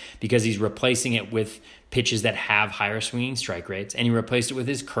up because he's replacing it with pitches that have higher swinging strike rates. And he replaced it with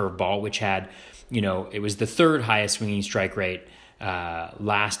his curveball, which had, it was the third highest swinging strike rate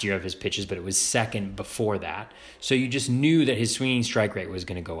last year of his pitches, but it was second before that. So you just knew that his swinging strike rate was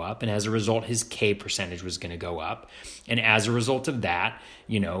going to go up. And as a result, his K percentage was going to go up. And as a result of that,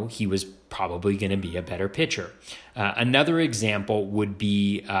 he was probably going to be a better pitcher. Another example would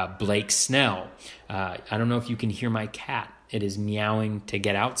be Blake Snell. I don't know if you can hear my cat. It is meowing to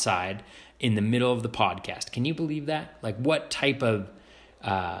get outside in the middle of the podcast. Can you believe that? Like, what type of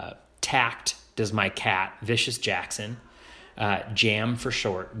tact does my cat, Vicious Jackson, Jam for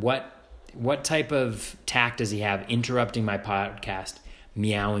short, what type of tact does he have interrupting my podcast,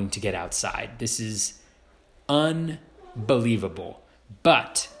 meowing to get outside? This is unbelievable.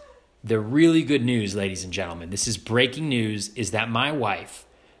 But the really good news, ladies and gentlemen, this is breaking news, is that my wife,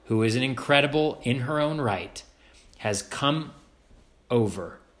 who is an incredible in her own right, has come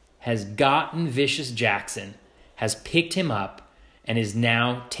over, has gotten Vicious Jackson, has picked him up, and is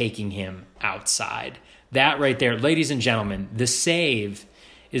now taking him outside. That right there, ladies and gentlemen, the save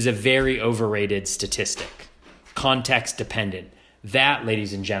is a very overrated statistic, context dependent. That,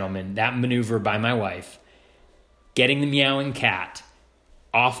 ladies and gentlemen, that maneuver by my wife, getting the meowing cat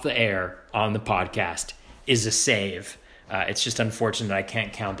off the air on the podcast, is a save. It's just unfortunate I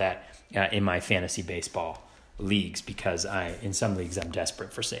can't count that in my fantasy baseball leagues because in some leagues I'm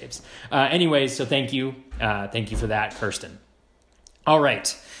desperate for saves. Anyways, so thank you. Thank you for that, Kirsten. All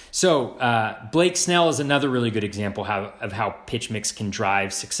right. So Blake Snell is another really good example of how pitch mix can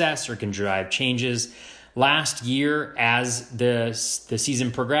drive success or can drive changes. Last year, as the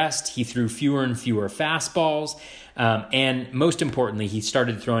season progressed, he threw fewer and fewer fastballs. And most importantly, he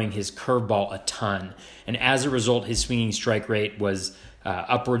started throwing his curveball a ton. And as a result, his swinging strike rate was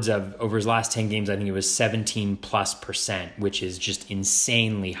upwards of, over his last 10 games, I think it was 17+%, which is just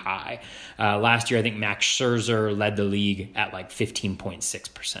insanely high. Last year, I think Max Scherzer led the league at like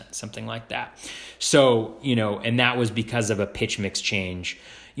 15.6%, something like that. So, and that was because of a pitch mix change.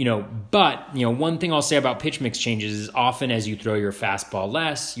 But one thing I'll say about pitch mix changes is often as you throw your fastball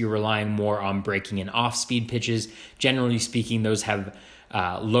less, you're relying more on breaking in off-speed pitches. Generally speaking, those have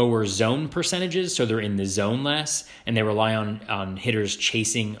lower zone percentages, so they're in the zone less, and they rely on hitters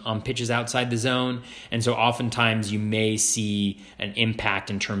chasing on pitches outside the zone. And so oftentimes you may see an impact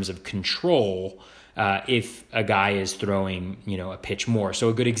in terms of control if a guy is throwing, a pitch more. So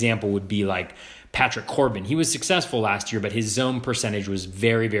a good example would be like Patrick Corbin. He was successful last year, but his zone percentage was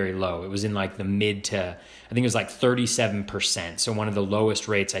very, very low. It was in like the mid to, I think it was like 37%. So one of the lowest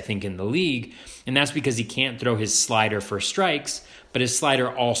rates, I think, in the league. And that's because he can't throw his slider for strikes, but his slider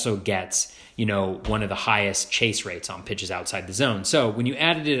also gets, one of the highest chase rates on pitches outside the zone. So when you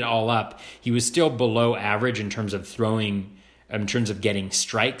added it all up, he was still below average in terms of throwing, in terms of getting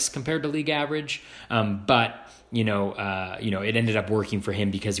strikes compared to league average. But it ended up working for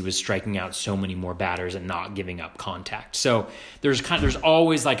him because he was striking out so many more batters and not giving up contact. So there's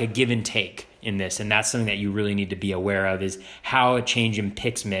always like a give and take in this, and that's something that you really need to be aware of is how a change in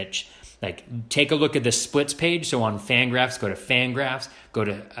pitch mix. Like take a look at the splits page. So on Fangraphs, go to Fangraphs, go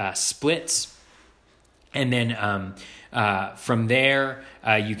to splits, and then from there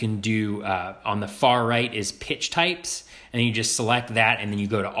you can do on the far right is pitch types. And then you just select that, and then you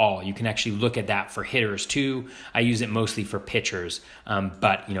go to all. You can actually look at that for hitters too. I use it mostly for pitchers,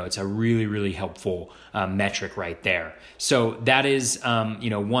 but it's a really, really helpful metric right there. So that is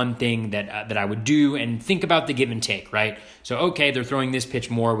one thing that I would do, and think about the give and take, right? So okay, they're throwing this pitch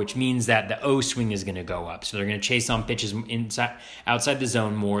more, which means that the O swing is going to go up. So they're going to chase on pitches outside the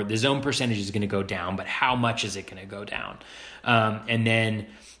zone more. The zone percentage is going to go down, but how much is it going to go down? And then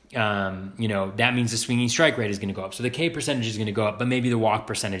that means the swinging strike rate is going to go up. So the K percentage is going to go up, but maybe the walk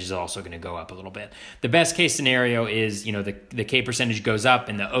percentage is also going to go up a little bit. The best case scenario is, the K percentage goes up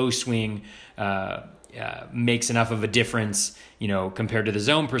and the O swing makes enough of a difference, compared to the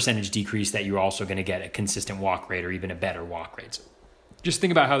zone percentage decrease that you're also going to get a consistent walk rate or even a better walk rate. So just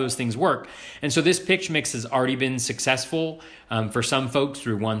think about how those things work. And so this pitch mix has already been successful for some folks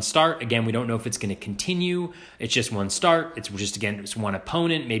through one start. Again, we don't know if it's going to continue. It's just one start. It's one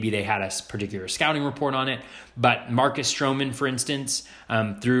opponent. Maybe they had a particular scouting report on it. But Marcus Stroman, for instance,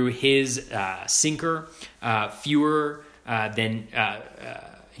 threw his sinker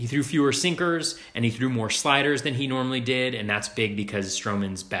he threw fewer sinkers and he threw more sliders than he normally did. And that's big because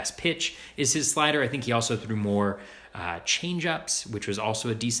Stroman's best pitch is his slider. I think he also threw more change-ups, which was also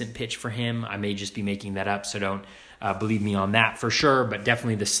a decent pitch for him. I may just be making that up, so don't believe me on that for sure, but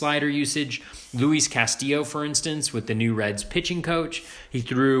definitely the slider usage. Luis Castillo, for instance, with the new Reds pitching coach, he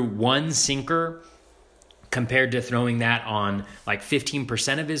threw one sinker compared to throwing that on like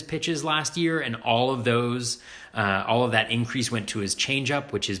 15% of his pitches last year. And all of that increase went to his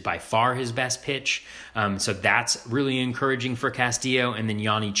changeup, which is by far his best pitch. So that's really encouraging for Castillo. And then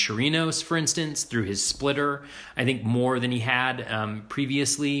Yanni Chirinos, for instance, threw his splitter, I think more than he had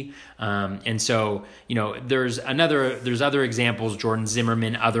previously. And so, there's other examples, Jordan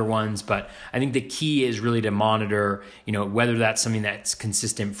Zimmerman, other ones, but I think the key is really to monitor, whether that's something that's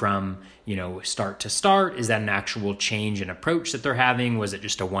consistent from, start to start. Is that an actual change in approach that they're having? Was it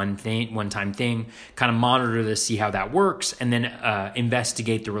just a one-time thing? Kind of monitor this, see how that works, and then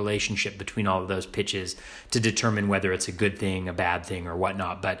investigate the relationship between all of those pitches to determine whether it's a good thing, a bad thing, or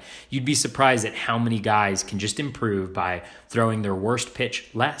whatnot. But you'd be surprised at how many guys can just improve by throwing their worst pitch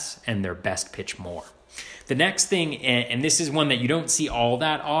less and their best pitch more. The next thing, and this is one that you don't see all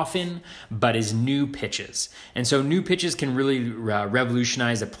that often, but is new pitches. And so new pitches can really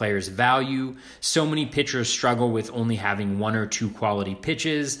revolutionize a player's value. So many pitchers struggle with only having one or two quality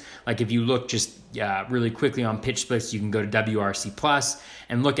pitches. Like if you look just really quickly on pitch splits, you can go to WRC Plus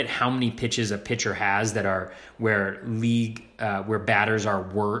and look at how many pitches a pitcher has that are where batters are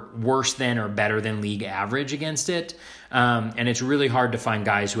worse than or better than league average against it. And it's really hard to find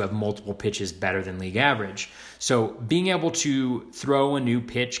guys who have multiple pitches better than league average. So being able to throw a new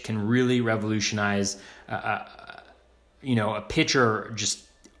pitch can really revolutionize, a pitcher just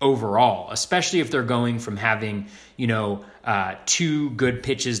overall, especially if they're going from having, two good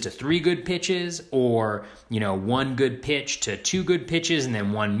pitches to three good pitches, or, one good pitch to two good pitches and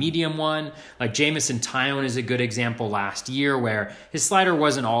then one medium one. Like Jameson Taillon is a good example last year where his slider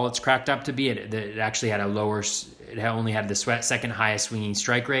wasn't all it's cracked up to be. It actually had it only had the second highest swinging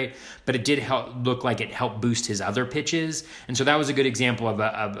strike rate, but it did look like it helped boost his other pitches. And so that was a good example of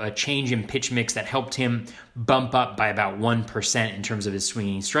a change in pitch mix that helped him bump up by about 1% in terms of his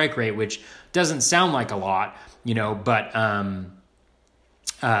swinging strike rate, which doesn't sound like a lot, but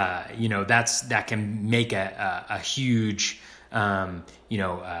that can make a huge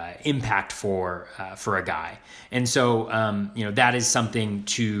impact for a guy. And so, that is something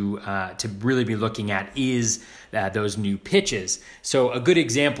to really be looking at is those new pitches. So a good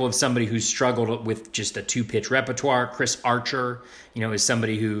example of somebody who's struggled with just a 2-pitch repertoire, Chris Archer, is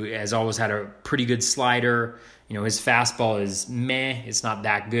somebody who has always had a pretty good slider. His fastball is meh. It's not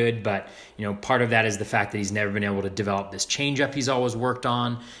that good, but, part of that is the fact that he's never been able to develop this changeup he's always worked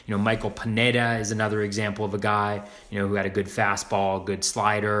on. Michael Pineda is another example of a guy, who had a good fastball, good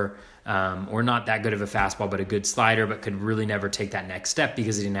slider, or not that good of a fastball, but a good slider, but could really never take that next step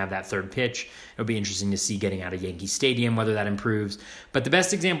because he didn't have that third pitch. It'll be interesting to see getting out of Yankee Stadium whether that improves. But the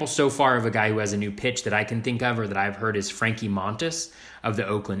best example so far of a guy who has a new pitch that I can think of or that I've heard is Frankie Montas of the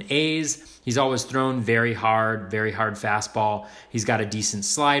Oakland A's. He's always thrown very hard fastball. He's got a decent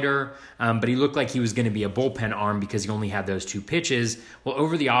slider, but he looked like he was going to be a bullpen arm because he only had those two pitches. Well,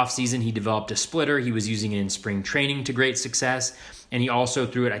 over the offseason, he developed a splitter. He was using it in spring training to great success, and he also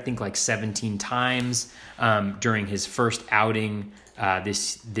threw it, I think, like 17 times during his first outing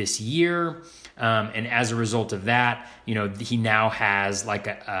this year. And as a result of that, he now has like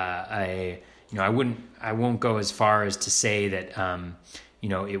I won't go as far as to say that,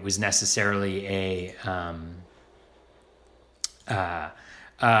 it was necessarily a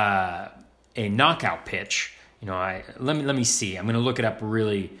knockout pitch. Let me see. I'm going to look it up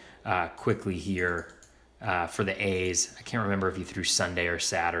really quickly here for the A's. I can't remember if he threw Sunday or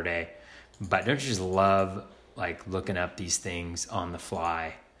Saturday, but don't you just love like looking up these things on the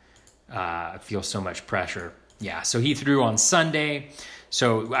fly? I feel so much pressure. Yeah, so he threw on Sunday.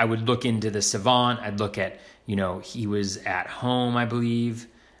 So I would look into the Savant. I'd look at, he was at home, I believe.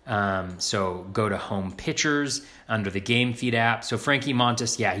 So go to home pitchers under the Game Feed app. So Frankie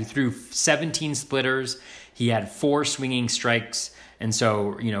Montas, he threw 17 splitters. He had 4 swinging strikes. And so,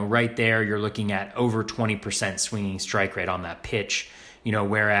 right there, you're looking at over 20% swinging strike rate on that pitch.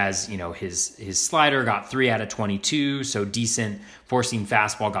 Whereas, his slider got 3 out of 22, so decent. Four-seam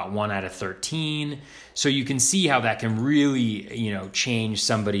fastball got 1 out of 13. So you can see how that can really, change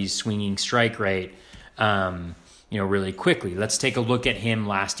somebody's swinging strike rate, really quickly. Let's take a look at him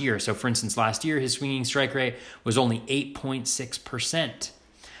last year. So, for instance, last year, his swinging strike rate was only 8.6%.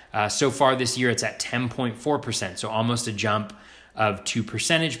 So far this year, it's at 10.4%, so almost a jump of 2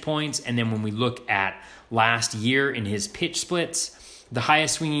 percentage points. And then when we look at last year in his pitch splits, the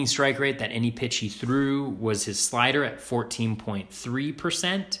highest swinging strike rate that any pitch he threw was his slider at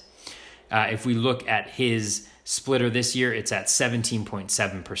 14.3%. If we look at his splitter this year, it's at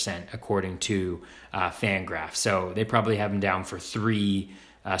 17.7% according to Fangraphs. So they probably have him down for 3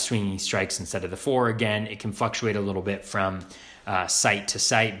 swinging strikes instead of the 4. Again, it can fluctuate a little bit from site to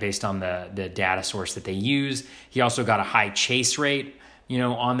site based on the data source that they use. He also got a high chase rate,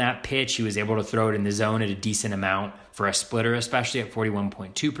 on that pitch. He was able to throw it in the zone at a decent amount for a splitter, especially at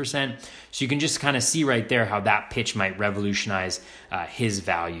 41.2%. So you can just kind of see right there how that pitch might revolutionize his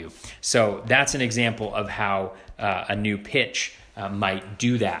value. So that's an example of how a new pitch might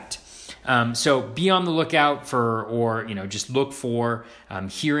do that. So be on the lookout for, or just look for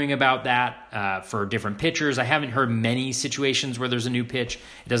hearing about that for different pitchers. I haven't heard many situations where there's a new pitch.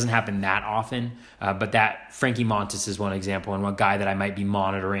 It doesn't happen that often, but that Frankie Montas is one example, and one guy that I might be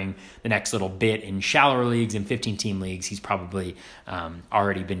monitoring the next little bit in shallower leagues and 15-team leagues. He's probably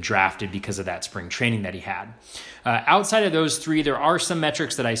already been drafted because of that spring training that he had. Outside of those 3, there are some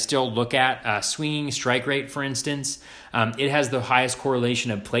metrics that I still look at. Swinging strike rate, for instance. It has the highest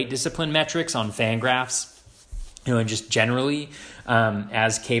correlation of plate discipline metrics on Fangraphs, and just generally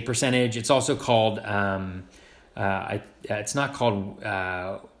as K percentage. It's also called, it's not called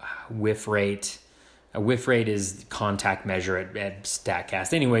whiff rate. A whiff rate is contact measure at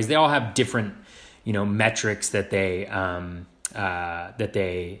StatCast. Anyways, they all have different, metrics that they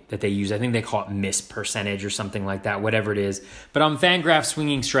use. I think they call it miss percentage or something like that, whatever it is. But on Fangraphs,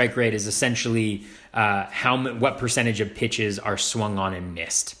 swinging strike rate is essentially what percentage of pitches are swung on and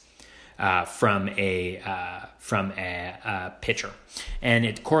missed from a pitcher, and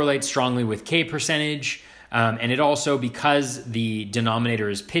it correlates strongly with K percentage. And it also, because the denominator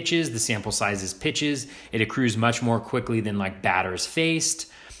is pitches, the sample size is pitches, it accrues much more quickly than like batters faced.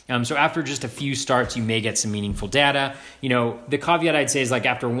 So after just a few starts, you may get some meaningful data. The caveat I'd say is like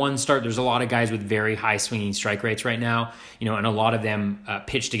after one start, there's a lot of guys with very high swinging strike rates right now, and a lot of them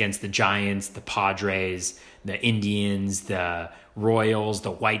pitched against the Giants, the Padres, the Indians, the Royals,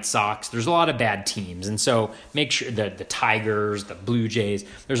 the White Sox. There's a lot of bad teams. And so make sure that the Tigers, the Blue Jays,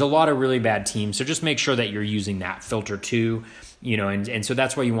 there's a lot of really bad teams. So just make sure that you're using that filter too, and so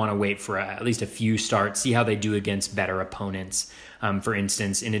that's why you want to wait for at least a few starts, see how they do against better opponents. For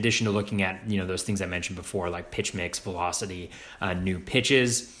instance, in addition to looking at, those things I mentioned before, like pitch mix, velocity, new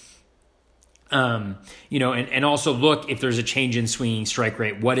pitches, and also look if there's a change in swinging strike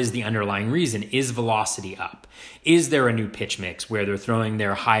rate. What is the underlying reason? Is velocity up? Is there a new pitch mix where they're throwing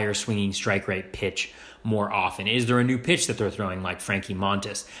their higher swinging strike rate pitch more often? Is there a new pitch that they're throwing like Frankie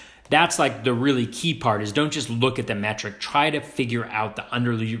Montas? That's like the really key part, is don't just look at the metric. Try to figure out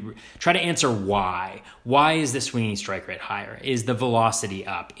try to answer why. Why is the swinging strike rate higher? Is the velocity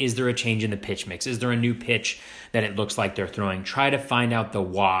up? Is there a change in the pitch mix? Is there a new pitch that it looks like they're throwing? Try to find out the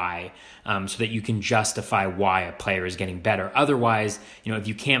why, so that you can justify why a player is getting better. Otherwise, if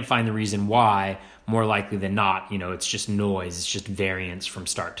you can't find the reason why, more likely than not, it's just noise. It's just variance from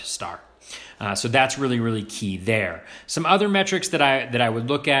start to start. So that's really, really key there. Some other metrics that I would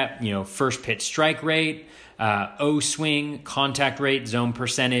look at, first pitch strike rate, O swing, contact rate, zone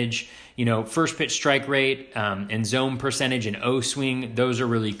percentage. First pitch strike rate and zone percentage and O swing, those are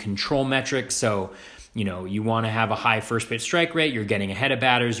really control metrics. So, you want to have a high first pitch strike rate. You're getting ahead of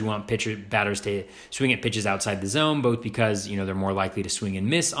batters. You want batters to swing at pitches outside the zone, both because, they're more likely to swing and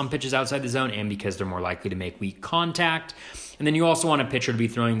miss on pitches outside the zone and because they're more likely to make weak contact. And then you also want a pitcher to be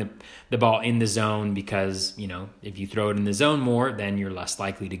throwing the ball in the zone because, if you throw it in the zone more, then you're less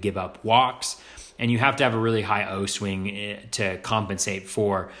likely to give up walks. And you have to have a really high O swing to compensate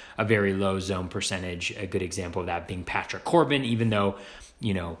for a very low zone percentage. A good example of that being Patrick Corbin, even though,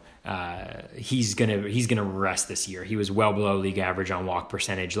 he's gonna rest this year. He was well below league average on walk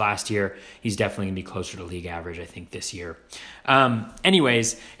percentage last year. He's definitely gonna be closer to league average, I think, this year.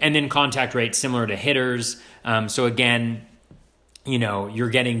 Anyways, and then contact rate similar to hitters. So again, you're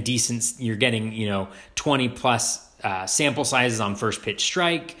getting 20 plus sample sizes on first pitch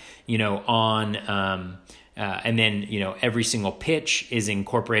strike, and then, every single pitch is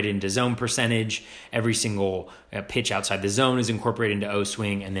incorporated into zone percentage. Every single pitch outside the zone is incorporated into O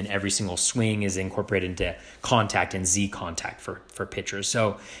swing, and then every single swing is incorporated into contact and Z contact for pitchers.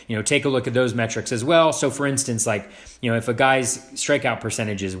 So, take a look at those metrics as well. So for instance, if a guy's strikeout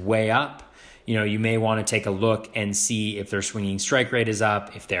percentage is way up, you may want to take a look and see if their swinging strike rate is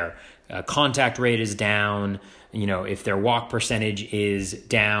up, if their contact rate is down, if their walk percentage is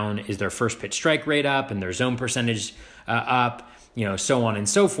down, is their first pitch strike rate up and their zone percentage up, so on and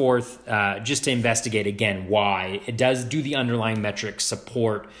so forth, just to investigate again why. It does do the underlying metrics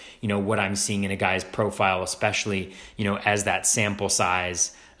support, what I'm seeing in a guy's profile, especially, as that sample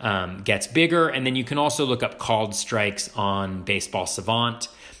size gets bigger. And then you can also look up called strikes on Baseball Savant.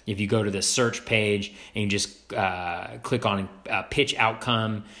 if you go to the search page and you just click on pitch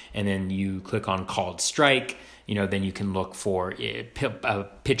outcome, and then you click on called strike, then you can look for a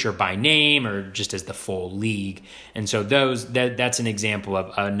pitcher by name or just as the full league. And so that's an example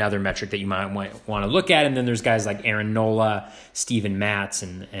of another metric that you might want to look at. And then there's guys like Aaron Nola, Steven Matz,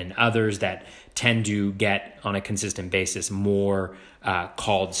 and others that tend to get on a consistent basis more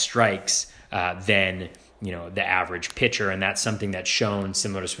called strikes than the average pitcher. And that's something that's shown,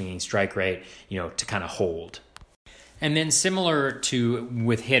 similar to swinging strike rate, to kind of hold. And then similar to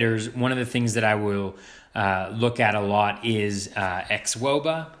with hitters, one of the things that I will look at a lot is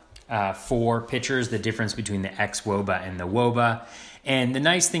xwOBA for pitchers, the difference between the xwOBA and the wOBA. And the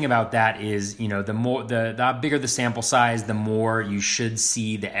nice thing about that is, the bigger the sample size, the more you should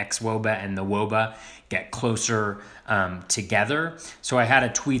see the xwOBA and the wOBA get closer together. So I had a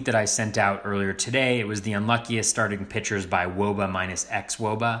tweet that I sent out earlier today. It was the unluckiest starting pitchers by wOBA minus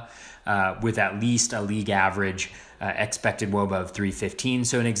xwOBA with at least a league average expected wOBA of 315.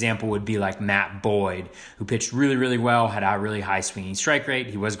 So an example would be like Matt Boyd, who pitched really, really well, had a really high swinging strike rate.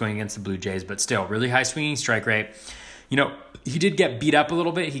 He was going against the Blue Jays, but still really high swinging strike rate. He did get beat up a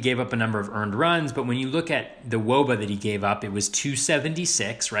little bit. He gave up a number of earned runs, but when you look at the wOBA that he gave up, it was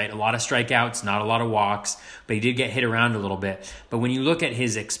 276, right? A lot of strikeouts, not a lot of walks, but he did get hit around a little bit. But when you look at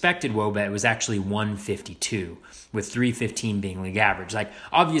his expected wOBA, it was actually 152, with 315 being league average. Like,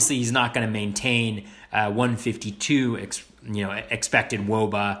 obviously, he's not going to maintain 152 expected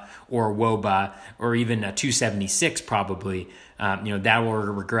wOBA or wOBA, or even a 276 probably. That will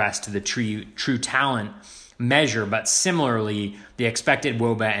regress to the true talent measure, but similarly, the expected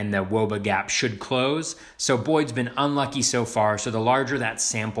wOBA and the wOBA gap should close. So Boyd's been unlucky so far. So the larger that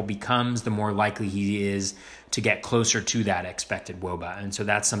sample becomes, the more likely he is to get closer to that expected wOBA. And so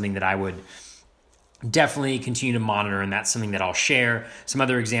that's something that I would definitely continue to monitor, and that's something that I'll share. Some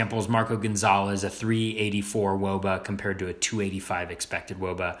other examples: Marco Gonzalez, a 384 wOBA compared to a 285 expected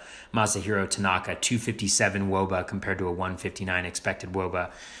wOBA. Masahiro Tanaka, 257 wOBA compared to a 159 expected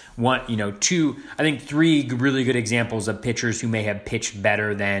wOBA. Three really good examples of pitchers who may have pitched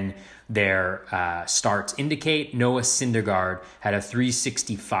better than their starts indicate. Noah Syndergaard had a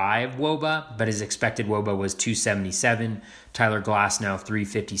 365 wOBA, but his expected wOBA was 277. Tyler Glasnow,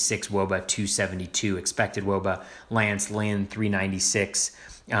 356 wOBA, 272 expected wOBA. Lance Lynn, 396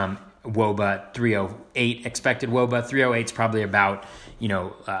 wOBA, 308 expected wOBA. 308 is probably about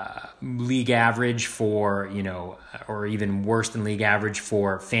league average for or even worse than league average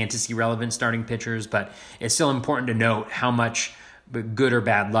for fantasy relevant starting pitchers. But it's still important to note how much good or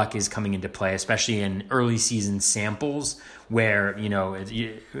bad luck is coming into play, especially in early season samples where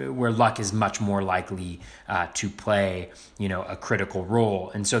where luck is much more likely to play a critical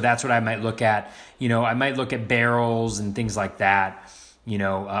role. And so that's what I might look at. I might look at barrels and things like that.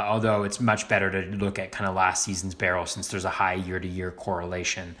 Although it's much better to look at kind of last season's barrel, since there's a high year-to-year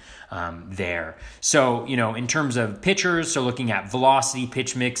correlation there. So, in terms of pitchers, so looking at velocity,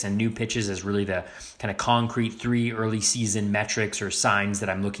 pitch mix, and new pitches is really the kind of concrete 3 early season metrics or signs that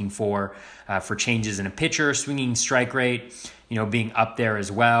I'm looking for changes in a pitcher. Swinging strike rate, being up there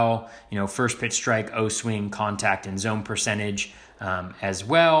as well. First pitch strike, O-swing, contact, and zone percentage as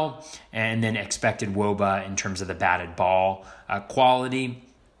well. And then expected wOBA in terms of the batted ball quality.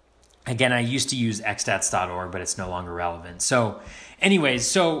 Again, I used to use xstats.org, but it's no longer relevant. So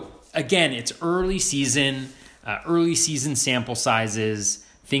anyways, again, it's early season sample sizes.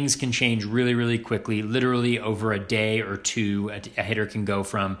 Things can change really, really quickly. Literally over a day or two, a hitter can go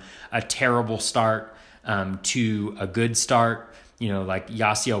from a terrible start to a good start. Like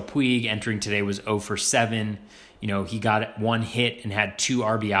Yasiel Puig entering today was 0 for 7. He got 1 hit and had 2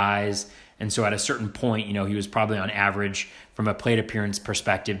 RBIs. And so at a certain point, he was probably on average from a plate appearance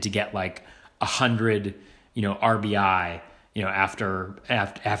perspective to get like 100, RBI, after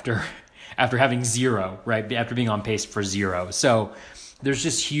having 0, right? After being on pace for 0. So there's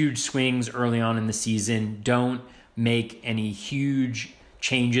just huge swings early on in the season. Don't make any huge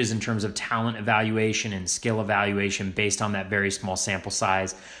changes in terms of talent evaluation and skill evaluation based on that very small sample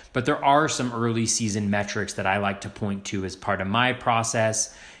size. But there are some early season metrics that I like to point to as part of my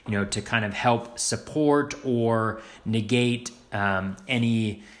process, to kind of help support or negate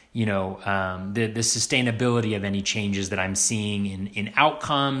any, the sustainability of any changes that I'm seeing in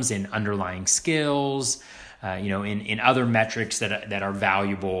outcomes, in underlying skills, in other metrics that are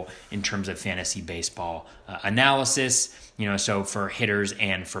valuable in terms of fantasy baseball analysis, so for hitters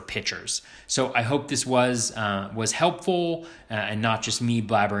and for pitchers. So I hope this was helpful and not just me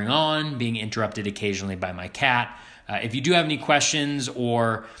blabbering on, being interrupted occasionally by my cat. If you do have any questions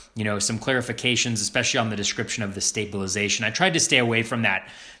or, some clarifications, especially on the description of the stabilization, I tried to stay away from that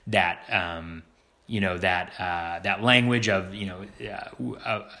language of,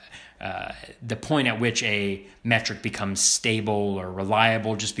 the point at which a metric becomes stable or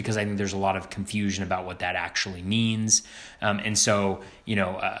reliable, just because I think there's a lot of confusion about what that actually means. And so,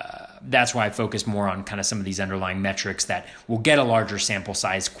 that's why I focus more on kind of some of these underlying metrics that will get a larger sample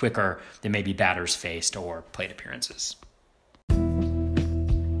size quicker than maybe batters faced or plate appearances.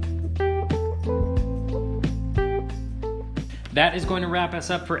 That is going to wrap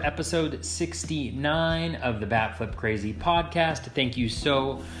us up for episode 69 of the Bat Flip Crazy podcast. Thank you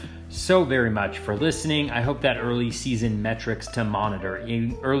so very much for listening. I hope that early season metrics to monitor.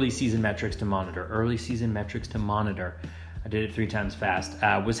 I did it 3 times fast.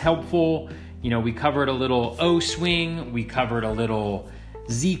 Was helpful. We covered a little O swing. We covered a little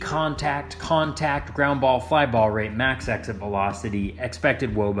Z contact, ground ball, fly ball rate, max exit velocity,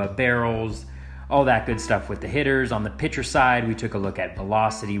 expected WOBA, barrels, all that good stuff with the hitters. On the pitcher side, we took a look at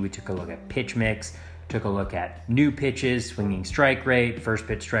velocity. We took a look at pitch mix. Took a look at new pitches, swinging strike rate, first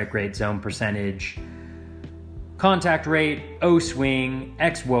pitch strike rate, zone percentage, contact rate, O swing,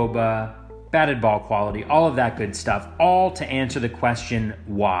 xWOBA, batted ball quality, all of that good stuff, all to answer the question,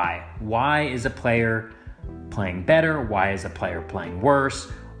 why? Why is a player playing better? Why is a player playing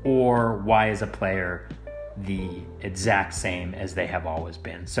worse? Or why is a player the exact same as they have always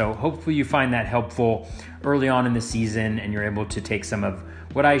been? So hopefully you find that helpful early on in the season and you're able to take some of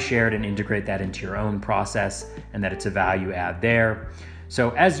what I shared and integrate that into your own process, and that it's a value add there.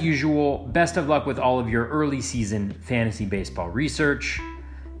 So as usual, best of luck with all of your early season fantasy baseball research.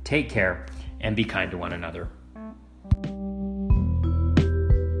 Take care and be kind to one another.